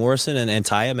Johnny Morrison and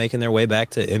Taya making their way back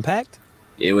to Impact?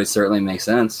 It would certainly make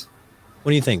sense.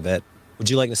 What do you think, Vet? Would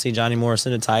you like to see Johnny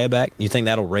Morrison and Taya back? You think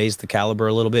that'll raise the caliber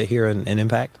a little bit here in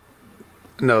Impact?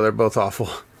 No, they're both awful.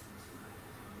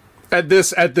 At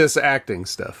this acting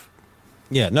stuff.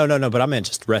 Yeah, no. But I meant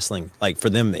just wrestling, like for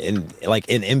them in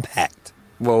Impact.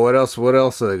 Well, what else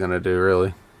are they gonna do,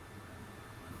 really?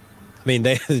 I mean,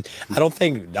 I don't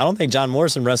think John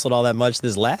Morrison wrestled all that much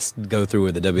this last go through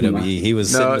with the WWE. He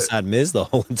was sitting beside Miz the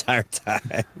whole entire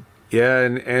time. Yeah,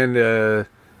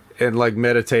 and like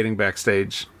meditating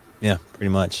backstage. Yeah, pretty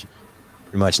much.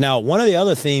 Now, one of the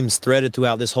other themes threaded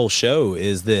throughout this whole show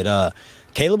is that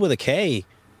Caleb with a K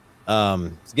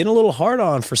is getting a little hard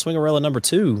on for Swingerella number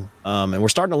 2, and we're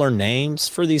starting to learn names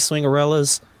for these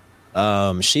Swingerellas.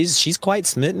 She's quite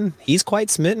smitten. He's quite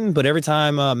smitten, but every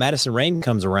time Madison Rayne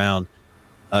comes around,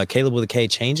 Caleb with a K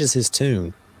changes his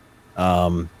tune.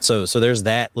 So there's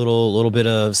that little bit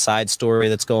of side story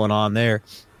that's going on there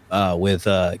with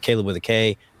Caleb with a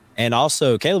K. And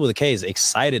also Caleb with a K is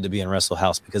excited to be in Wrestle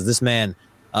House because this man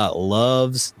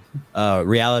loves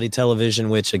reality television,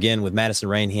 which again, with Madison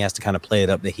Rayne, he has to kind of play it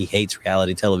up that he hates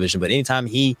reality television. But anytime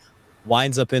he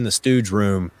winds up in the stooge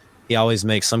room, he always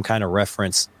makes some kind of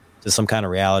reference to some kind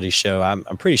of reality show. I'm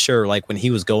pretty sure, like when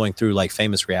he was going through like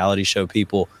famous reality show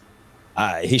people,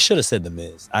 he should have said The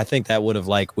Miz. I think that would have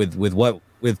like with the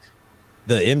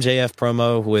MJF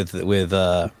promo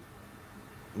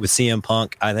with CM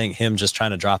Punk. I think him just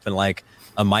trying to drop in like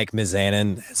a Mike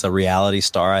Mizanin as a reality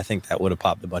star. I think that would have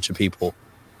popped a bunch of people.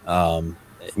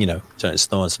 Just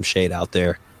throwing some shade out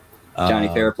there. Johnny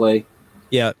Fairplay.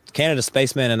 Yeah, Canada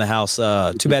Spaceman in the house.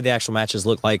 Too bad the actual matches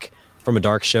look like from a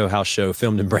dark house show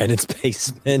filmed in Brandon's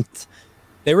basement.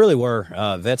 They really were.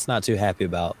 Vet's not too happy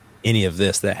about any of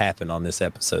this that happened on this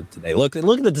episode today. Look at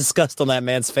the disgust on that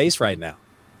man's face right now.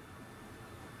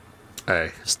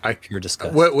 Hey, pure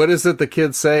disgust. What is it the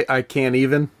kids say? I can't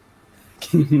even.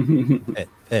 Vet.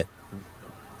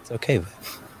 It's okay,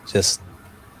 Vet. Just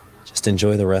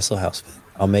enjoy the Wrestle House, Vet.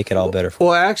 I'll make it all better for you.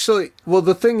 Well, actually,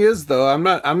 the thing is though, I'm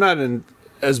not in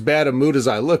as bad a mood as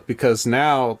I look because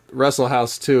now Wrestle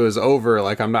House 2 is over.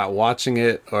 Like I'm not watching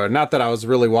it, or not that I was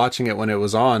really watching it when it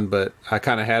was on, but I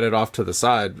kind of had it off to the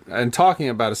side. And talking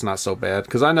about it's not so bad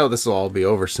because I know this will all be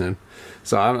over soon.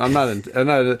 So I'm not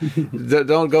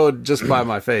don't go just by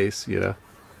my face, you know.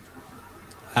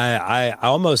 I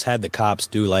almost had the cops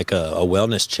do like a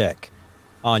wellness check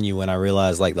on you when I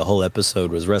realized like the whole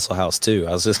episode was Wrestle House 2.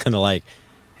 I was just gonna like,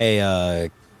 hey,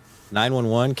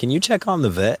 911, can you check on the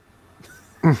vet?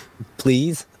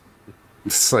 Please.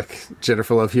 It's like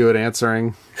Jennifer Love Hewitt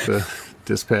answering the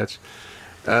dispatch.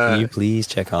 Can you please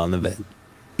check on the vet?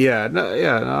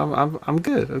 I'm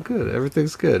good. I'm good.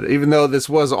 Everything's good. Even though this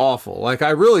was awful. Like I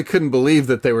really couldn't believe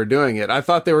that they were doing it. I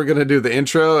thought they were going to do the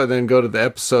intro and then go to the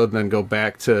episode and then go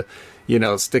back to,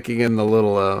 sticking in the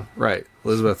little right.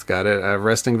 Elizabeth's got a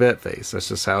resting vet face. That's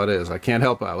just how it is. I can't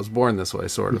help it. I was born this way,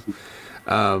 sort of.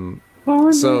 Born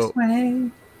this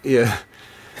way. Yeah.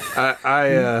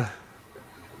 I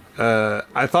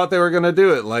thought they were gonna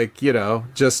do it like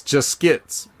just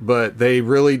skits, but they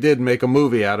really did make a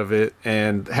movie out of it.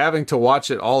 And having to watch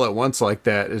it all at once like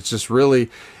that, it's just really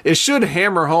it should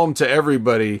hammer home to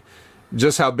everybody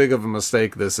just how big of a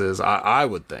mistake this is. I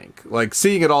would think like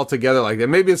seeing it all together like that.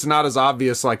 Maybe it's not as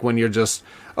obvious like when you're just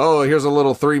here's a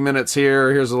little 3 minutes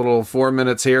here, here's a little 4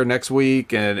 minutes here next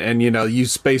week, and you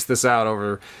space this out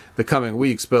over the coming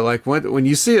weeks. But like when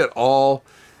you see it all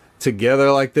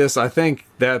together like this, I think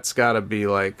that's got to be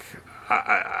like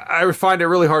I find it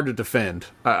really hard to defend.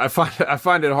 I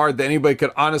find it hard that anybody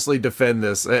could honestly defend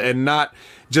this and not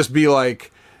just be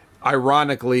like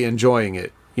ironically enjoying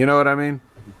it. You know what I mean?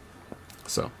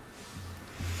 So,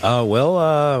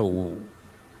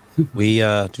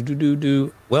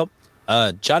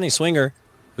 Johnny Swinger,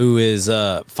 who is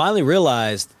finally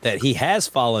realized that he has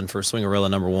fallen for Swingerella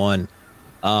number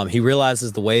 1. He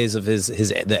realizes the ways of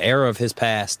the era of his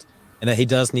past, and that he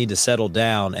does need to settle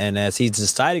down. And as he's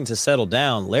deciding to settle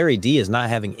down, Larry D is not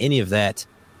having any of that.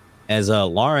 As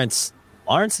Lawrence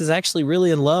is actually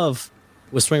really in love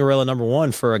with Swingerella number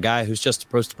 1 for a guy who's just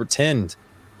supposed to pretend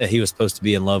that he was supposed to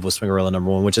be in love with Swingerella number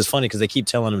 1, which is funny because they keep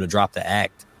telling him to drop the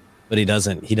act, but he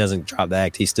doesn't drop the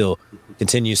act. He still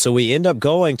continues. So we end up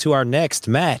going to our next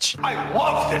match. I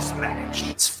love this match.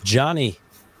 It's Johnny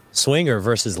Swinger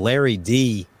versus Larry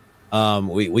D.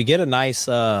 We get a nice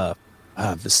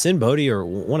the Sin Bodhi or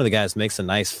one of the guys makes a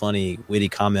nice, funny, witty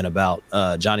comment about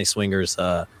Johnny Swinger's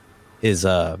his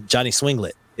Johnny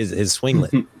Swinglet, his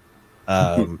swinglet.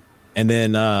 And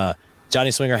then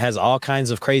Johnny Swinger has all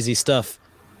kinds of crazy stuff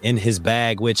in his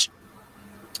bag, which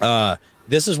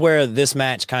this is where this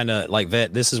match kind of like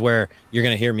this is where you're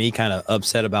going to hear me kind of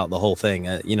upset about the whole thing.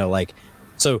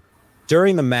 So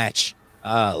during the match,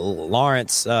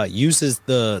 Lawrence uses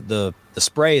the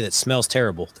spray that smells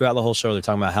terrible throughout the whole show. They're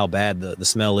talking about how bad the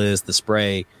smell is, the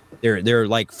spray. They're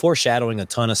like foreshadowing a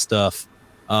ton of stuff.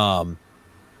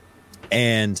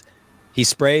 And he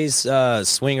sprays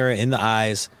Swinger in the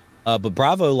eyes. But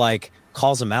Bravo like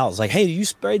calls him out. It's like, hey, you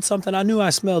sprayed something. I knew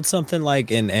I smelled something,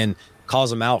 like, and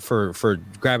calls him out for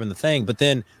grabbing the thing. But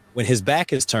then when his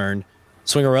back is turned,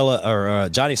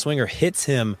 Johnny Swinger hits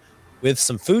him with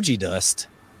some Fuji dust.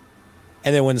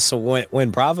 And then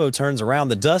when Bravo turns around,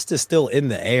 the dust is still in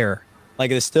the air.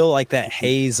 Like, it's still like that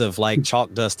haze of like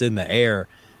chalk dust in the air.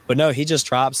 But no, he just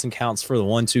drops and counts for the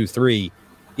 1, 2, 3.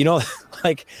 You know,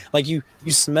 like you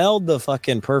smelled the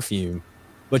fucking perfume,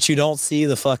 but you don't see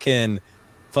the fucking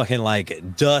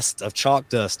like dust of chalk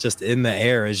dust just in the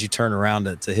air as you turn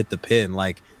around to hit the pin.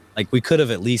 Like we could have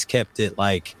at least kept it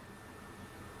like,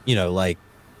 you know, like,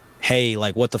 hey,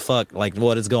 like what the fuck, like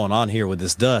what is going on here with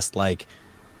this dust? Like,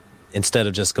 instead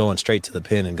of just going straight to the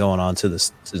pin and going on to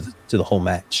the whole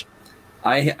match.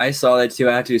 I saw that too.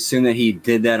 I had to assume that he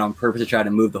did that on purpose to try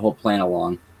to move the whole plan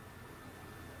along.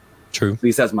 True. At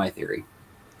least that's my theory.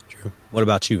 True. What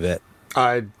about you, Vet?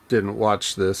 I didn't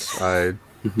watch this. I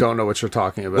don't know what you're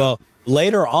talking about. Well,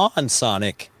 later on,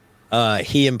 Sonic,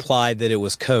 he implied that it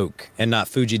was Coke and not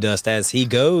Fuji dust, as he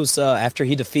goes, after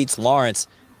he defeats Lawrence,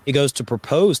 he goes to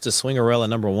propose to Swingerella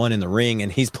 #1 in the ring, and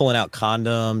he's pulling out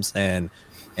condoms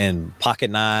and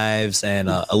pocket knives and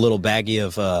a little baggie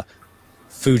of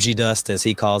Fuji dust, as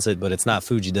he calls it, but it's not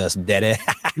Fuji dust, dead.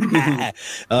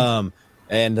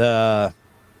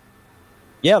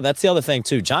 Yeah, that's the other thing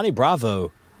too. Johnny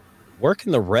Bravo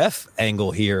working the ref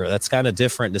angle here. That's kind of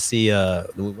different to see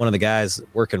one of the guys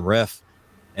working ref.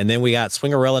 And then we got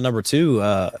Swingerella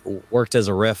 #2 worked as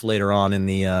a ref later on in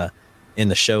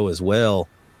the show as well.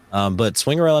 But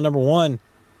Swingerella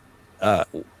 #1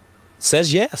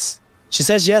 says yes. She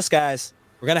says yes, guys.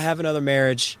 We're gonna have another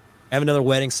marriage, have another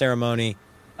wedding ceremony.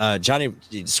 Johnny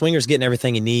Swinger's getting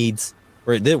everything he needs.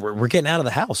 We're getting out of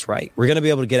the house, right? We're gonna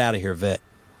be able to get out of here, Vet.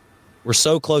 We're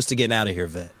so close to getting out of here,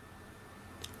 Vet.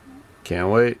 Can't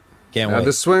wait. Can't wait.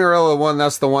 The Swingerella one,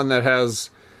 that's the one that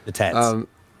has the tats.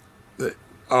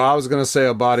 I was going to say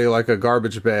a body like a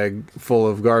garbage bag full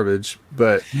of garbage,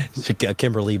 but a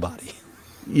Kimberly body.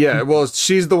 Yeah, well,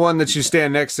 she's the one that you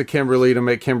stand next to Kimberly to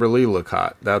make Kimberly look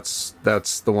hot. That's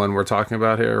the one we're talking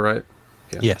about here, right?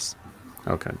 Yeah. Yes.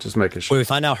 Okay, just making sure. Well, we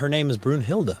find out her name is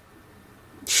Brunhilde.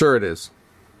 Sure it is.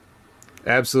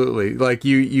 Absolutely. Like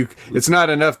you it's not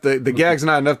enough, the gag's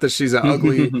not enough that she's an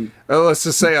ugly, let's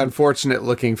just say unfortunate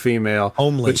looking female.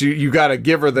 Homely. But you got to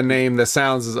give her the name that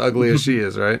sounds as ugly as she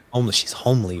is, right? Homely. She's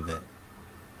homely, Vet.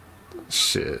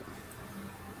 Shit.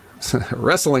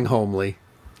 Wrestling homely.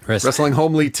 Wrestling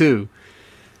homely too.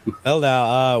 Well,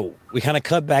 now we kind of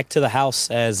cut back to the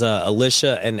house as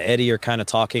Alicia and Eddie are kind of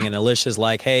talking, and Alicia's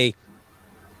like, "Hey,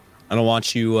 I don't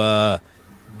want you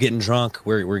getting drunk.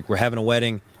 We're having a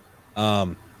wedding."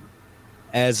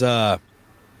 As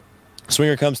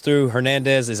Swinger comes through,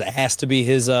 Hernandez is asked to be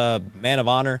his man of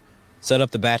honor, set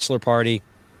up the bachelor party.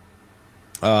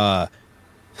 Boy,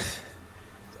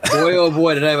 oh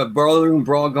boy, did I have a ballroom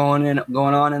brawl going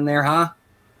on in there, huh?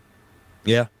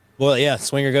 Yeah. Well, yeah.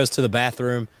 Swinger goes to the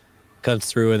bathroom, comes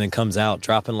through, and then comes out,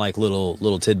 dropping like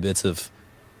little tidbits of,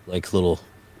 like little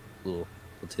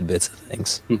tidbits of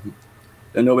things. And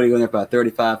nobody going there for about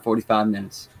 35, 45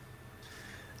 minutes.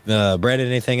 Brandon,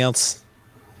 anything else?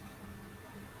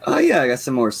 Oh yeah, I got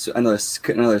some more. Another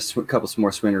couple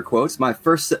more Swinger quotes. My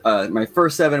first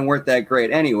 7 weren't that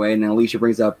great anyway. And then Alicia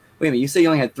brings up, "Wait a minute, you say you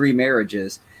only had 3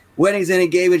 marriages? Weddings and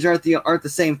engagements aren't the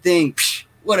same thing. Psh,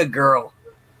 what a girl!"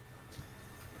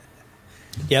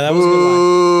 Yeah, that was a good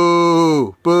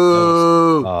line.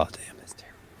 Boo! Oh damn, that's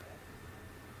terrible.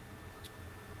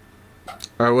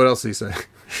 All right, what else did he say?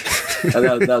 That's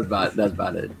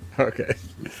about it. Okay.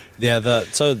 Yeah,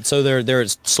 so they're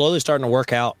slowly starting to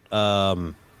work out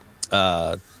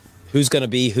who's going to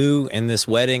be who in this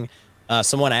wedding.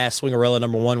 Someone asked Swingerella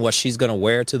 #1 what she's going to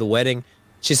wear to the wedding.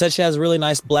 She said she has a really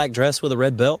nice black dress with a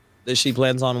red belt that she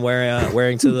plans on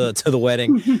wearing to the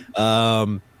wedding.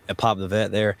 And pop the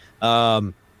Vet there.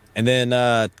 And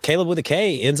then Caleb with a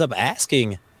K ends up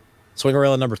asking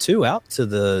Swingerella #2 out to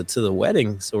the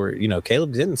wedding. So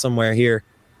Caleb's getting somewhere here.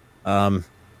 And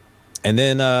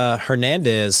then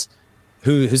Hernandez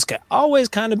who's always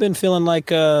kind of been feeling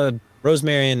like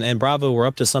Rosemary and Bravo were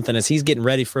up to something. As he's getting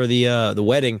ready for the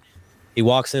wedding, he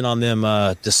walks in on them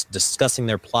just discussing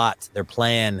their plot, their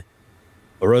plan.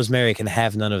 But Rosemary can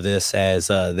have none of this as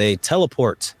they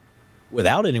teleport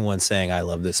without anyone saying, "I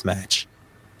love this match,"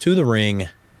 to the ring.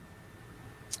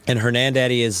 And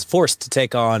Hernandez is forced to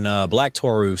take on Black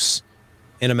Taurus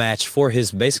in a match for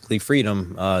his basically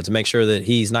freedom to make sure that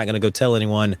he's not going to go tell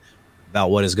anyone about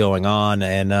what is going on.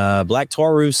 And Black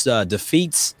Taurus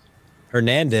defeats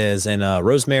Hernandez, and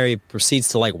Rosemary proceeds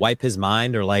to like wipe his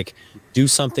mind or like do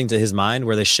something to his mind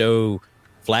where they show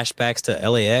flashbacks to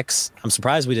LAX. I'm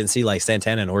surprised we didn't see like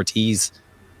Santana and Ortiz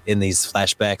in these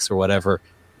flashbacks or whatever.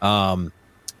 And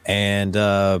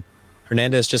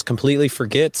Hernandez just completely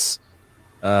forgets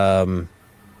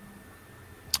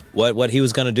what he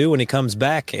was going to do when he comes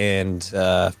back. And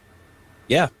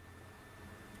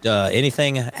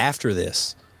anything after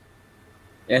this.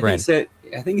 Yeah, I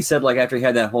think he said like after he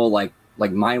had that whole like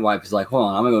mind wipe, he's like, hold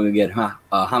on, I'm gonna go get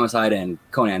Homicide and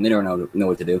Conan. They don't know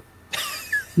what to do.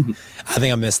 I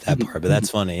think I missed that part, but that's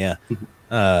funny. Yeah.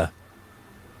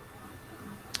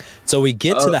 So we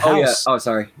get to the house. Yeah. Oh,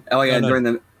 sorry. Oh yeah.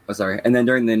 Sorry. And then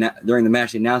during the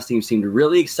match, the announce team seemed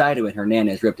really excited when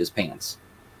Hernandez ripped his pants.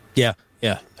 Yeah.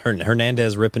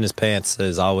 Hernandez ripping his pants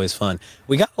is always fun.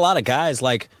 We got a lot of guys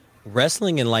like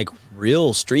wrestling in like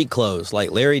real street clothes,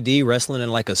 like Larry D wrestling in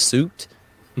like a suit,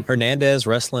 Hernandez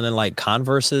wrestling in like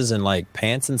Converses and like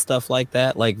pants and stuff like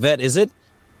that. Like, Vet, is it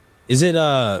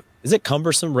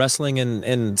cumbersome wrestling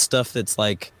and stuff that's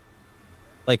like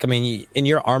I mean, in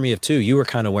your Army of Two, you were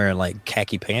kind of wearing like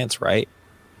khaki pants, right?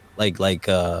 Like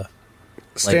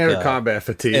standard combat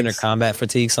fatigue. Standard combat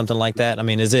fatigue, something like that. I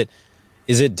mean, is it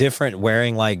different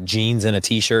wearing like jeans and a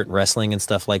t-shirt and wrestling and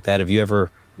stuff like that? Have you ever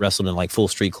wrestled in like full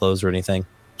street clothes or anything?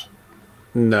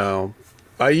 No.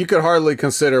 You could hardly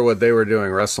consider what they were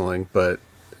doing wrestling, but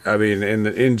I mean,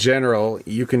 in general,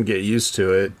 you can get used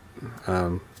to it.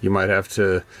 You might have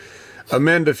to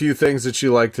amend a few things that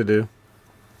you like to do.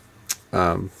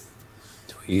 But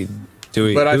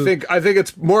I think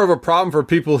it's more of a problem for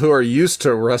people who are used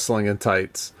to wrestling in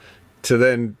tights to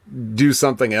then do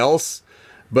something else.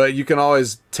 But you can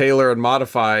always tailor and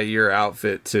modify your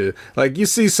outfit to, like, you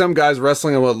see some guys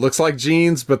wrestling in what looks like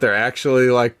jeans, but they're actually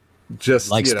like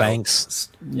just like Spanx,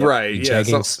 right? Yeah,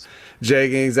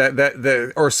 jeggings,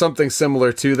 that or something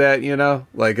similar to that. You know,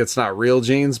 like it's not real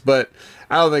jeans, but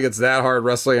I don't think it's that hard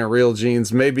wrestling in real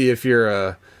jeans. Maybe if you're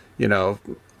a,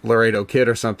 Laredo Kid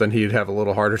or something, he'd have a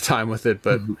little harder time with it.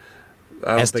 But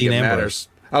I don't think it matters.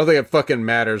 I don't think it fucking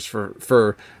matters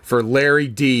for Larry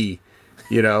D.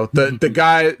 The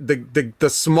guy, the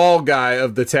small guy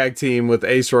of the tag team with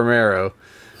Ace Romero.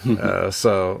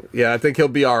 So yeah, I think he'll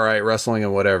be all right wrestling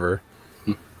and whatever.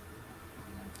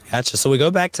 Gotcha. So we go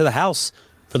back to the house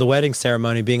for the wedding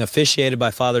ceremony, being officiated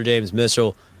by Father James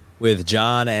Mitchell, with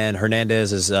John and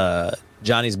Hernandez as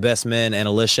Johnny's best men, and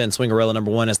Alicia and Swingerella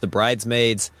 #1 as the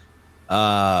bridesmaids.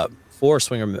 Before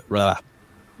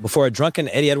a drunken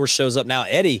Eddie Edwards shows up. Now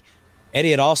Eddie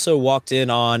had also walked in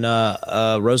on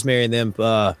Rosemary and them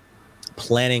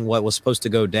planning what was supposed to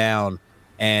go down.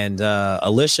 And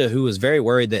Alicia, who was very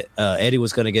worried that Eddie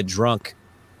was going to get drunk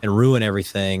and ruin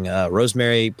everything,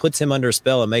 Rosemary puts him under a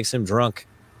spell and makes him drunk.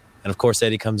 And, of course,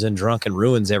 Eddie comes in drunk and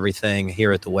ruins everything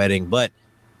here at the wedding. But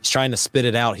he's trying to spit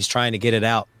it out. He's trying to get it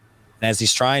out. And as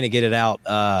he's trying to get it out,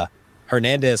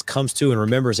 Hernandez comes to and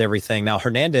remembers everything. Now,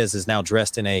 Hernandez is now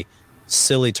dressed in a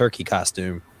silly turkey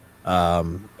costume.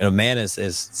 And a man is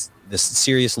this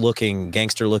serious-looking,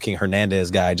 gangster-looking Hernandez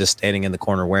guy just standing in the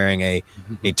corner wearing a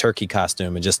turkey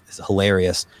costume, and just is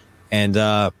hilarious. And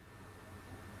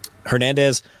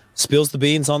Hernandez spills the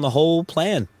beans on the whole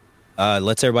plan,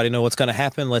 lets everybody know what's going to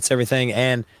happen, lets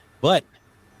everything. But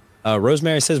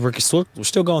Rosemary says, we're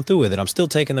still going through with it. I'm still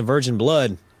taking the virgin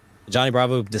blood. Johnny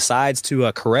Bravo decides to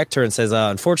correct her and says,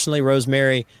 unfortunately,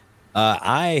 Rosemary,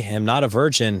 I am not a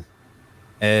virgin,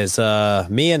 as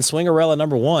me and Swingerella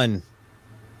 #1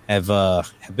 have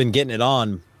been getting it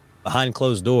on behind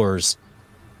closed doors.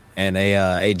 And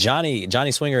a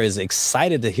Johnny Swinger is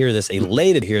excited to hear this,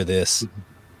 elated to hear this,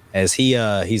 as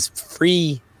he's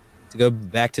free to go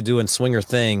back to doing swinger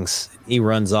things. He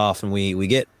runs off, and we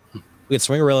get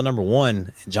Swingerella #1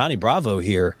 and Johnny Bravo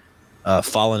here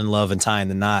falling in love and tying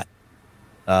the knot.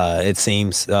 It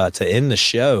seems to end the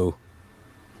show.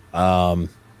 Wow,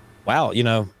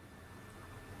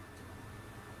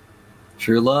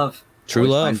 true love. True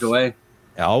love finds a way.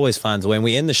 It always finds a way. And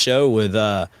we end the show with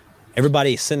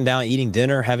everybody sitting down, eating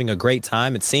dinner, having a great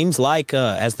time. It seems like,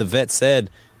 as the vet said,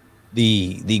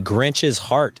 the Grinch's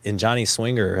heart in Johnny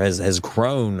Swinger has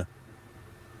grown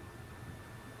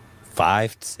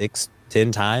 5, 6,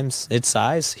 10 times its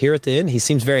size here at the end. He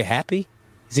seems very happy.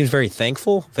 He seems very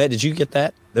thankful. Vet, did you get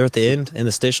that there at the end in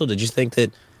the stishel? Did you think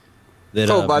that?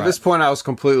 By this point, I was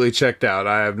completely checked out.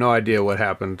 I have no idea what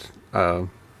happened, so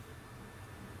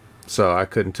I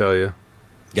couldn't tell you.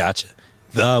 Gotcha.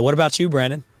 What about you,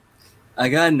 Brandon? I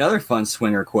got another fun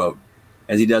swinger quote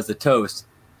as he does the toast.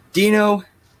 Dino,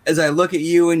 as I look at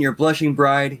you and your blushing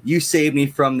bride, you saved me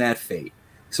from that fate.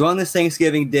 So on this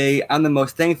Thanksgiving Day, I'm the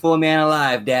most thankful man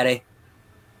alive, Daddy.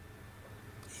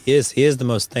 He is the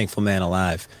most thankful man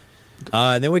alive.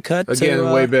 And then we cut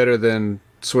again, way better than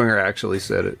Swinger actually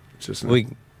said it. Just we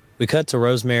cut to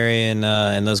Rosemary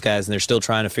and those guys, and they're still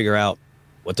trying to figure out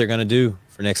what they're gonna do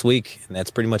for next week, and that's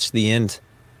pretty much the end.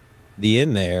 The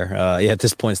end there. At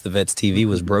this point, the vet's TV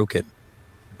was broken.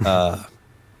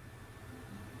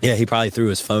 He probably threw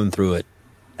his phone through it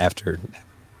after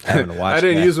having to watch. I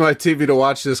didn't use my TV to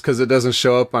watch this because it doesn't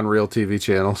show up on real TV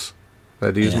channels. I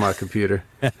had to use my computer.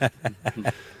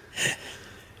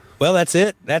 Well, that's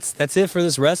it. That's it for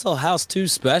this Wrestle House 2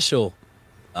 special.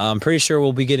 I'm pretty sure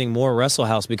we'll be getting more Wrestle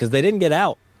House because they didn't get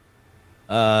out.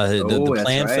 The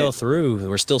plan fell through.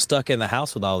 We're still stuck in the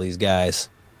house with all these guys.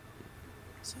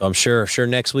 So I'm sure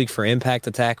next week for Impact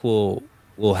Attack we'll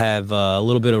have a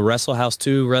little bit of Wrestle House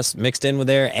 2 mixed in with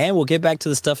there, and we'll get back to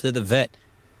the stuff that the vet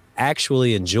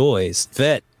actually enjoys.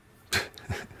 Vet,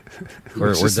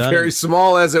 we're done. Very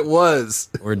small as it was.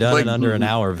 We're done in under an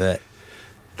hour, Vet.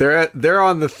 They're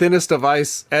on the thinnest of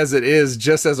ice as it is,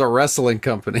 just as a wrestling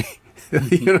company.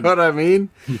 You know what I mean?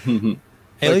 Hey,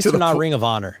 at least we're not Ring of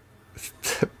Honor.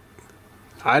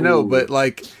 I know, but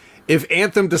if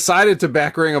Anthem decided to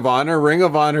back Ring of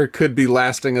Honor could be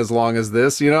lasting as long as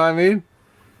this. You know what I mean?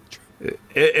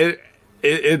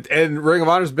 And Ring of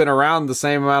Honor's been around the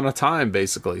same amount of time,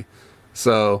 basically.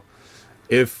 So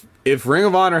if Ring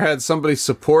of Honor had somebody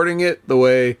supporting it the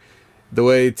way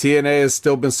TNA has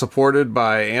still been supported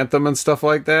by Anthem and stuff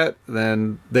like that,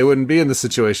 then they wouldn't be in the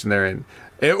situation they're in.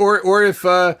 Or if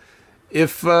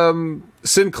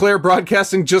Sinclair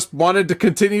Broadcasting just wanted to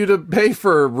continue to pay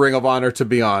for Ring of Honor to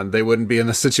be on, they wouldn't be in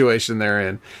the situation they're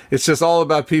in. It's just all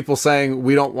about people saying,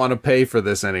 we don't want to pay for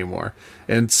this anymore.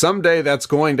 And someday that's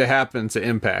going to happen to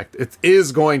Impact. It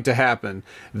is going to happen.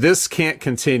 This can't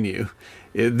continue.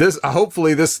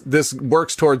 Hopefully this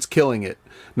works towards killing it.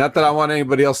 Not that I want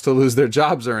anybody else to lose their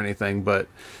jobs or anything, but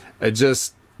it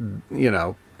just,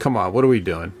 come on, what are we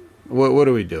doing? What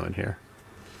are we doing here?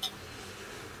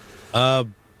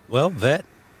 Well, Vet.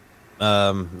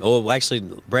 Actually,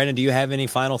 Brandon, do you have any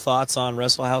final thoughts on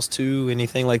Wrestle House 2?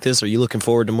 Anything like this? Are you looking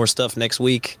forward to more stuff next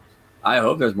week? I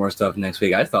hope there's more stuff next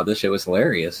week. I thought this shit was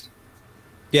hilarious.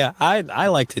 Yeah, I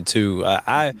liked it too.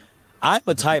 I'm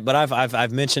a type, but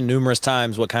I've mentioned numerous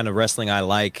times what kind of wrestling I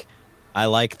like. I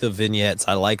like the vignettes.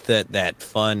 I like that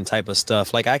fun type of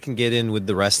stuff. Like I can get in with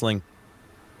the wrestling,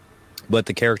 but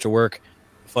the character work,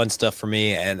 fun stuff for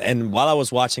me. And while I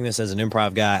was watching this as an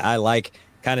improv guy, I like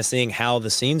kind of seeing how the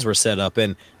scenes were set up.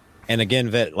 And again,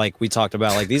 Vet, like we talked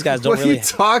about, like these guys don't really. What are you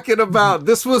talking about?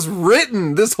 This was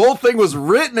written. This whole thing was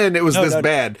written, and it was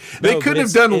bad. They could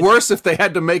have done worse if they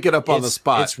had to make it up on the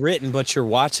spot. It's written, but you're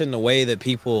watching the way that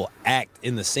people act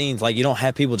in the scenes. Like you don't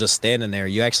have people just standing there.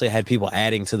 You actually had people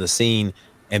adding to the scene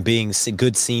and being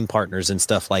good scene partners and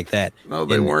stuff like that. No,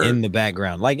 they weren't in the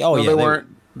background. Like, they weren't.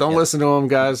 Don't listen to them,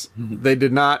 guys. They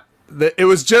did not. It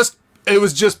was just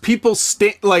people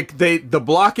the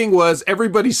blocking was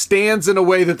everybody stands in a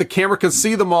way that the camera can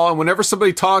see them all, and whenever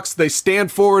somebody talks, they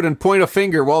stand forward and point a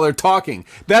finger while they're talking.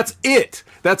 That's it.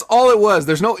 That's all it was.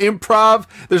 There's no improv.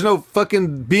 There's no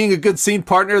fucking being a good scene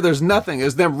partner. There's nothing.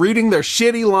 It's them reading their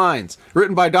shitty lines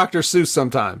written by Dr. Seuss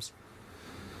sometimes.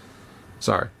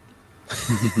 Sorry.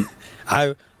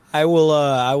 I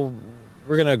will.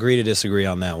 We're gonna agree to disagree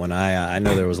on that one. I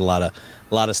know there was a lot of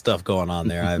stuff going on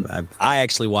there. I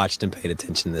actually watched and paid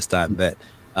attention this time, but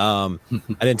I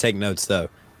didn't take notes though.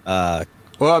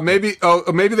 Well, maybe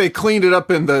they cleaned it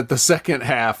up in the second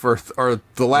half or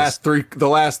the last three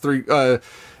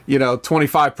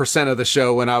 25% of the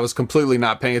show when I was completely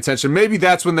not paying attention. Maybe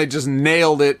that's when they just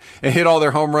nailed it and hit all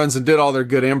their home runs and did all their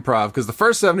good improv, because the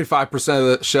first 75%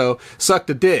 of the show sucked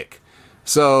a dick.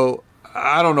 So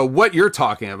I don't know what you're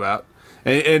talking about.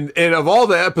 And of all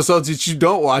the episodes that you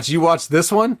don't watch, you watch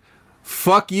this one?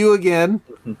 Fuck you again.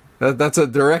 That's a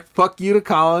direct fuck you to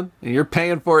Colin, and you're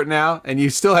paying for it now, and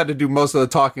you still had to do most of the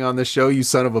talking on this show, you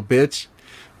son of a bitch.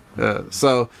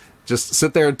 So just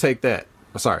sit there and take that.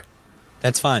 Sorry.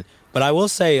 That's fine. But I will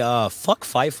say fuck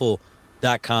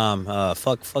Fightful.com,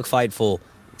 fuck Fightful,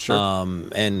 sure.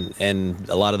 And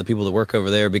a lot of the people that work over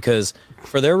there, because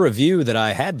for their review that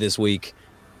I had this week,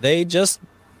 they just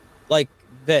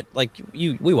that like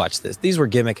we watched this. These were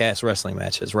gimmick ass wrestling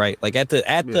matches, right? Like at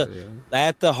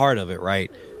the heart of it,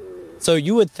 right? So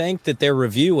you would think that their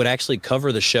review would actually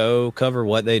cover the show, cover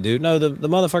what they do. No, the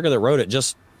motherfucker that wrote it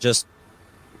just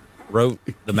wrote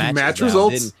the match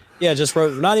results. Just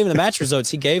wrote not even the match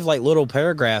results. He gave like little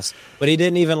paragraphs, but he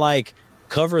didn't even like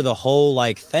cover the whole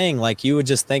like thing. Like you would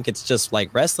just think it's just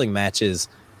like wrestling matches.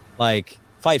 Like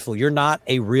Fightful, you're not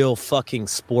a real fucking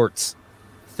sports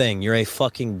thing. You're a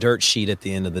fucking dirt sheet at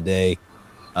the end of the day.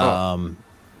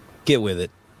 Get with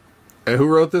it. And who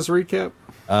wrote this recap?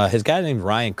 His guy named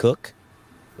Ryan Cook,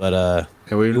 but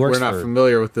and we're not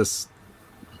familiar with this.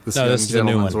 No, this is a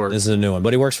new one. This is a new one,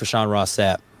 but he works for Sean Ross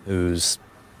Sapp, who's,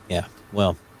 he's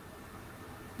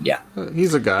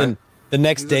a guy. The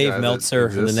next Dave Meltzer,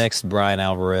 the next Brian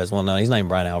Alvarez. Well, no, he's not even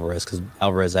Brian Alvarez because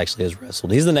Alvarez actually has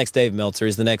wrestled. He's the next Dave Meltzer.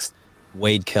 He's the next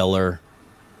Wade Keller.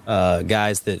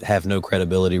 Guys that have no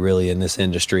credibility really in this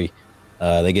industry.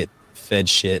 They get fed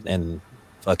shit and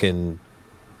fucking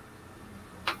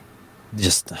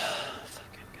just fucking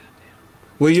goddamn.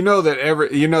 Well,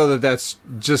 that's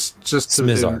just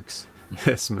Smizarks.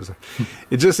 Yes,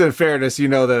 just in fairness,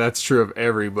 that's true of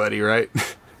everybody, right? Yeah,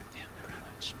 pretty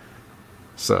much.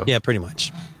 So yeah, pretty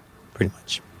much.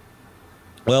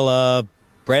 Well,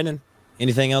 Brandon,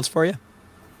 anything else for you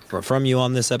from you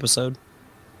on this episode?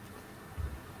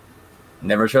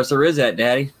 Never trust a Rizat,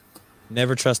 Daddy.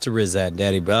 Never trust a Rizat,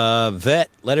 Daddy. Vet,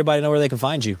 let everybody know where they can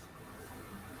find you.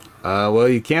 Well,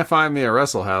 you can't find me at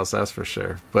Wrestle House, that's for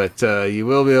sure. But you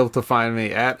will be able to find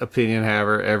me at Opinion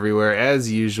Haver everywhere,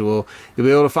 as usual. You'll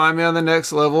be able to find me on the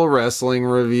Next Level Wrestling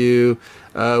review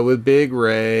with Big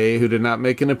Ray, who did not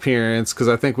make an appearance because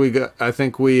I think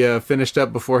we finished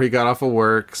up before he got off of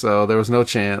work, so there was no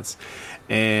chance.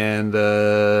 And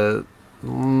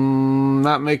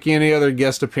not making any other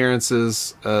guest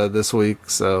appearances this week.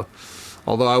 So,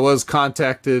 although I was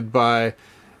contacted by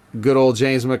good old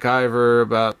James McIver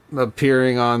about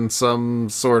appearing on some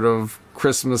sort of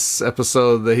Christmas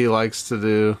episode that he likes to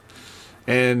do,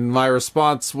 and my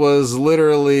response was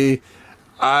literally,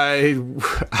 I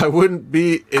wouldn't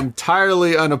be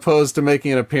entirely unopposed to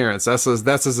making an appearance. That's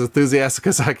as enthusiastic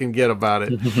as I can get about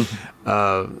it.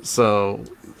 So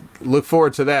look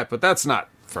forward to that, but that's not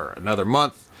for another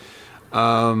month.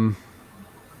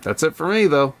 That's it for me,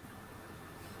 though.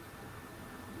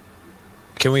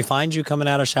 Can we find you coming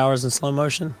out of showers in slow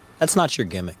motion? That's not your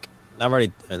gimmick.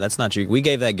 That's not your. We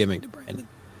gave that gimmick to Brandon.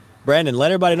 Brandon, let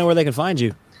everybody know where they can find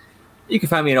you. You can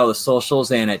find me at all the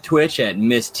socials and at Twitch at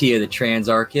Miss Tia the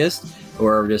Transarchist,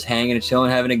 or just hanging and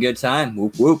chilling, having a good time.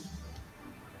 Whoop whoop.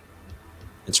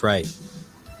 That's right.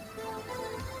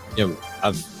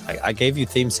 I gave you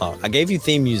theme song. I gave you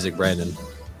theme music, Brandon.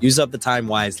 Use up the time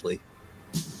wisely.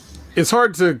 It's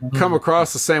hard to come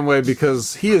across the same way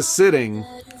because he is sitting,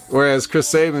 whereas Chris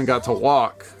Sabin got to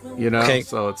walk, Okay.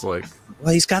 So it's like...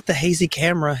 Well, he's got the hazy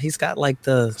camera. He's got like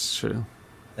the... That's true.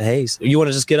 The haze. You want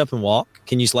to just get up and walk?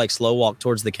 Can you like slow walk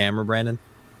towards the camera, Brandon?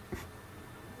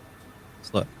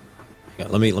 Slow. Yeah,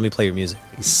 let me play your music.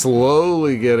 He's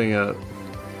slowly getting up.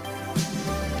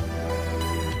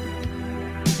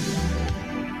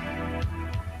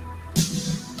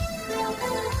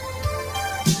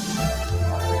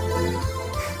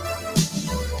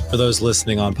 For those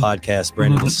listening on podcast,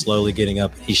 Brandon is slowly getting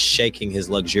up. He's shaking his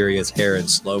luxurious hair in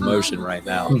slow motion right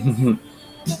now. He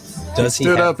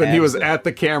stood up and he was at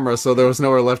the camera, so there was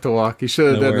nowhere left to walk. He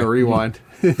should have done a rewind.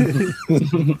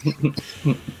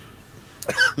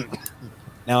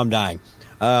 Now I'm dying.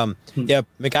 Yeah,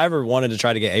 McIver wanted to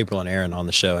try to get April and Aaron on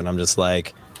the show, and I'm just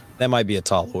like, that might be a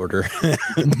tall order.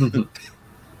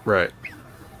 Right.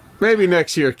 Maybe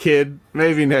next year, kid.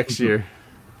 Maybe next year.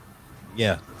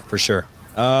 Yeah, for sure.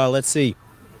 Let's see.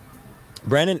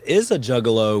 Brandon is a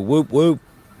juggalo. Whoop, whoop.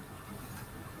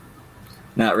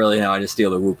 Not really. No, I just steal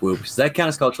the whoop whoop. Does that count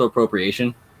as cultural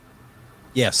appropriation?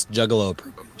 Yes, juggalo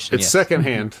appropriation. It's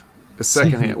secondhand. It's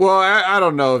secondhand. Well, I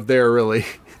don't know if they're really...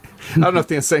 I don't know if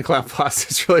the Insane Clown Posse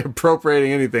is really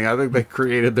appropriating anything. I think they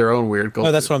created their own weird culture.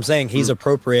 No, that's what I'm saying. He's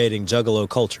appropriating juggalo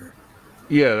culture.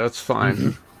 Yeah, that's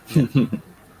fine.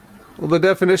 Well, the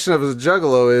definition of a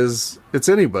juggalo is it's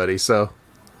anybody, so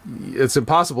it's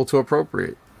impossible to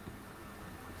appropriate.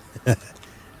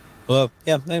 Well,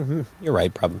 yeah, you're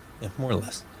right, probably. Yeah, more or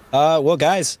less. Well,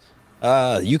 guys,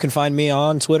 you can find me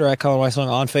on Twitter at Colin Wysong,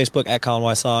 on Facebook at Colin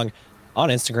Wysong, on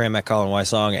Instagram at Colin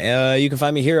Wysong. You can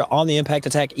find me here on the Impact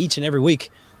Attack each and every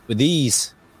week with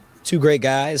these two great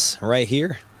guys right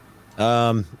here.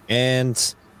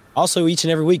 And also each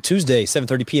and every week, Tuesday,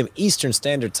 7:30 p.m. Eastern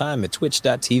Standard Time at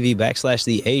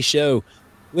twitch.tv/The A Show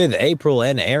with April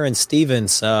and Aaron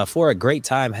Stevens for a great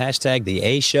time. Hashtag The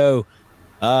A Show.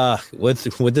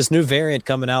 With this new variant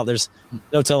coming out, there's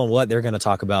no telling what they're going to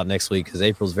talk about next week, because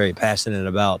April's very passionate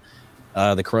about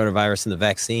the coronavirus and the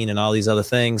vaccine and all these other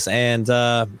things. And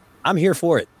I'm here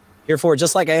for it.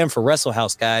 Just like I am for Wrestle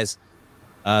House, guys.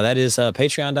 That is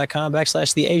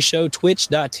patreon.com/The A Show,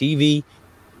 twitch.tv/The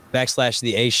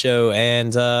A Show,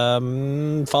 and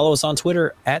follow us on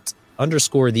Twitter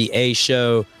 @_The A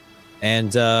Show.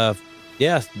 And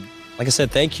yeah, like I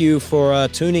said, thank you for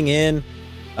tuning in,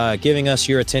 giving us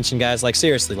your attention, guys. Like,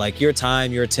 seriously, like your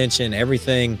time, your attention,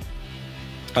 everything,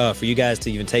 for you guys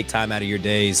to even take time out of your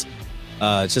days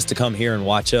just to come here and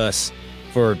watch us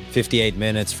for 58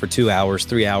 minutes, for 2 hours,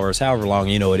 3 hours, however long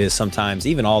it is sometimes,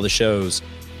 even all the shows.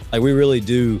 Like, we really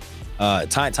do.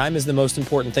 Time is the most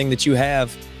important thing that you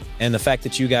have, and the fact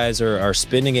that you guys are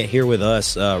spending it here with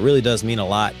us really does mean a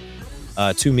lot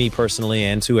to me personally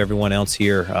and to everyone else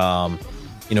here.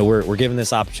 We're given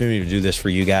this opportunity to do this for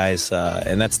you guys,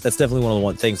 and that's definitely one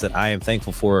of the things that I am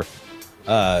thankful for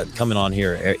coming on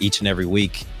here each and every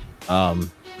week. I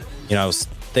was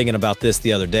thinking about this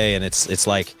the other day, and it's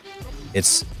like,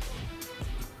 it's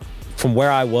from where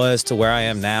I was to where I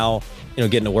am now,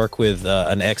 getting to work with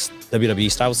an ex WWE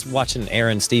star. I was watching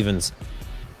Aaron Stevens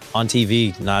on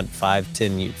TV not 5,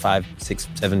 6,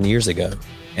 7 years ago.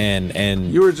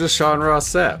 And you were just Sean Ross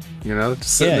Sapp,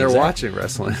 just sitting there watching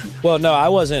wrestling. Well, no, I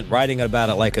wasn't writing about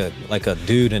it like a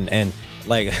dude and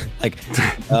well,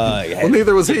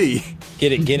 neither was he.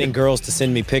 Getting girls to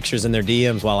send me pictures in their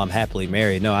DMs while I'm happily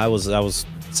married. No, I was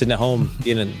sitting at home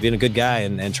being a good guy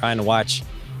and trying to watch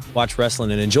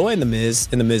wrestling and enjoying the Miz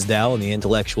and the Mizdow and the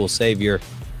intellectual savior,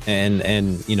 and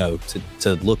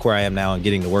to look where I am now and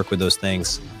getting to work with those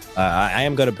things. I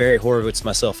am going to Barry Horowitz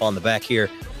myself on the back here,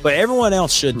 but everyone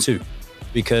else should too,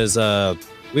 because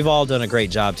we've all done a great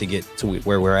job to get to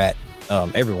where we're at.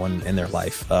 Everyone in their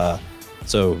life.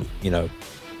 So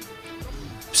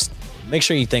just make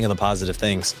sure you think of the positive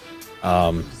things.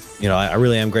 I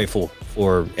really am grateful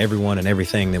for everyone and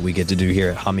everything that we get to do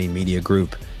here at Hameen Media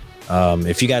Group.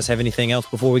 If you guys have anything else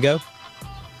before we go?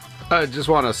 I just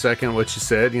want to second what you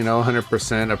said,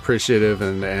 100% appreciative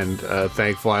and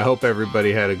thankful. I hope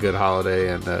everybody had a good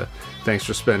holiday, and thanks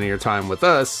for spending your time with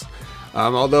us.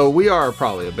 Although we are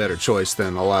probably a better choice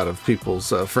than a lot of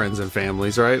people's friends and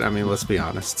families, right? I mean, let's be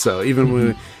honest. So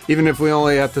even if we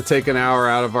only have to take an hour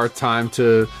out of our time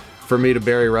for me to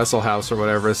bury Wrestle House or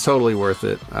whatever, it's totally worth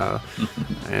it.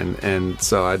 And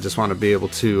so I just want to be able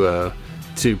to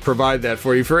provide that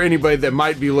for you, for anybody that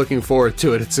might be looking forward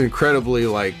to it. It's incredibly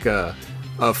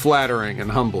flattering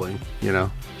and humbling,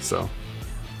 so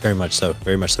very much so.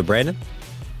 Brandon?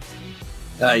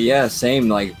 Yeah,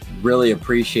 same. Really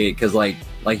appreciate, because like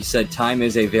you said, time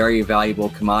is a very valuable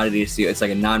commodity. It's like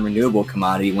a non-renewable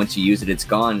commodity. Once you use it, it's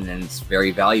gone, and it's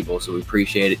very valuable. So we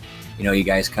appreciate it. You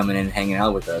guys coming in and hanging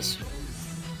out with us.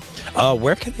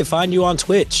 Where can they find you on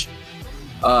Twitch?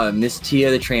 Miss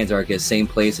Tia the Transarchist, same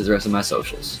place as the rest of my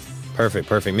socials. Perfect.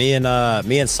 Me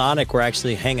and Sonic were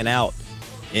actually hanging out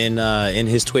in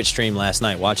his Twitch stream last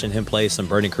night, watching him play some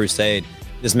Burning Crusade.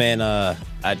 This man, I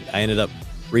ended up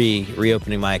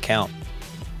reopening my account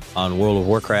on World of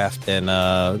Warcraft, and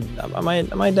I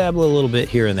might dabble a little bit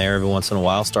here and there every once in a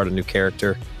while, start a new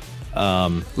character.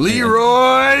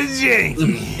 Leroy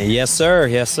Jenkins. Yes,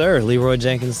 sir. Leroy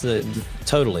Jenkins.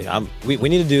 Totally. We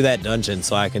need to do that dungeon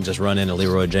so I can just run into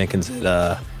Leroy Jenkins,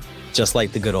 just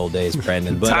like the good old days,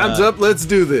 Brandon. But, time's up. Let's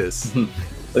do this.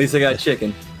 At least I got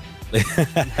chicken.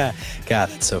 God,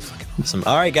 that's so fucking awesome.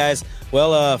 All right, guys.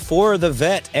 Well, for the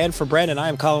vet and for Brandon, I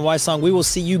am Colin Weissong. We will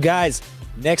see you guys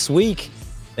next week.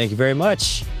 Thank you very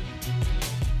much.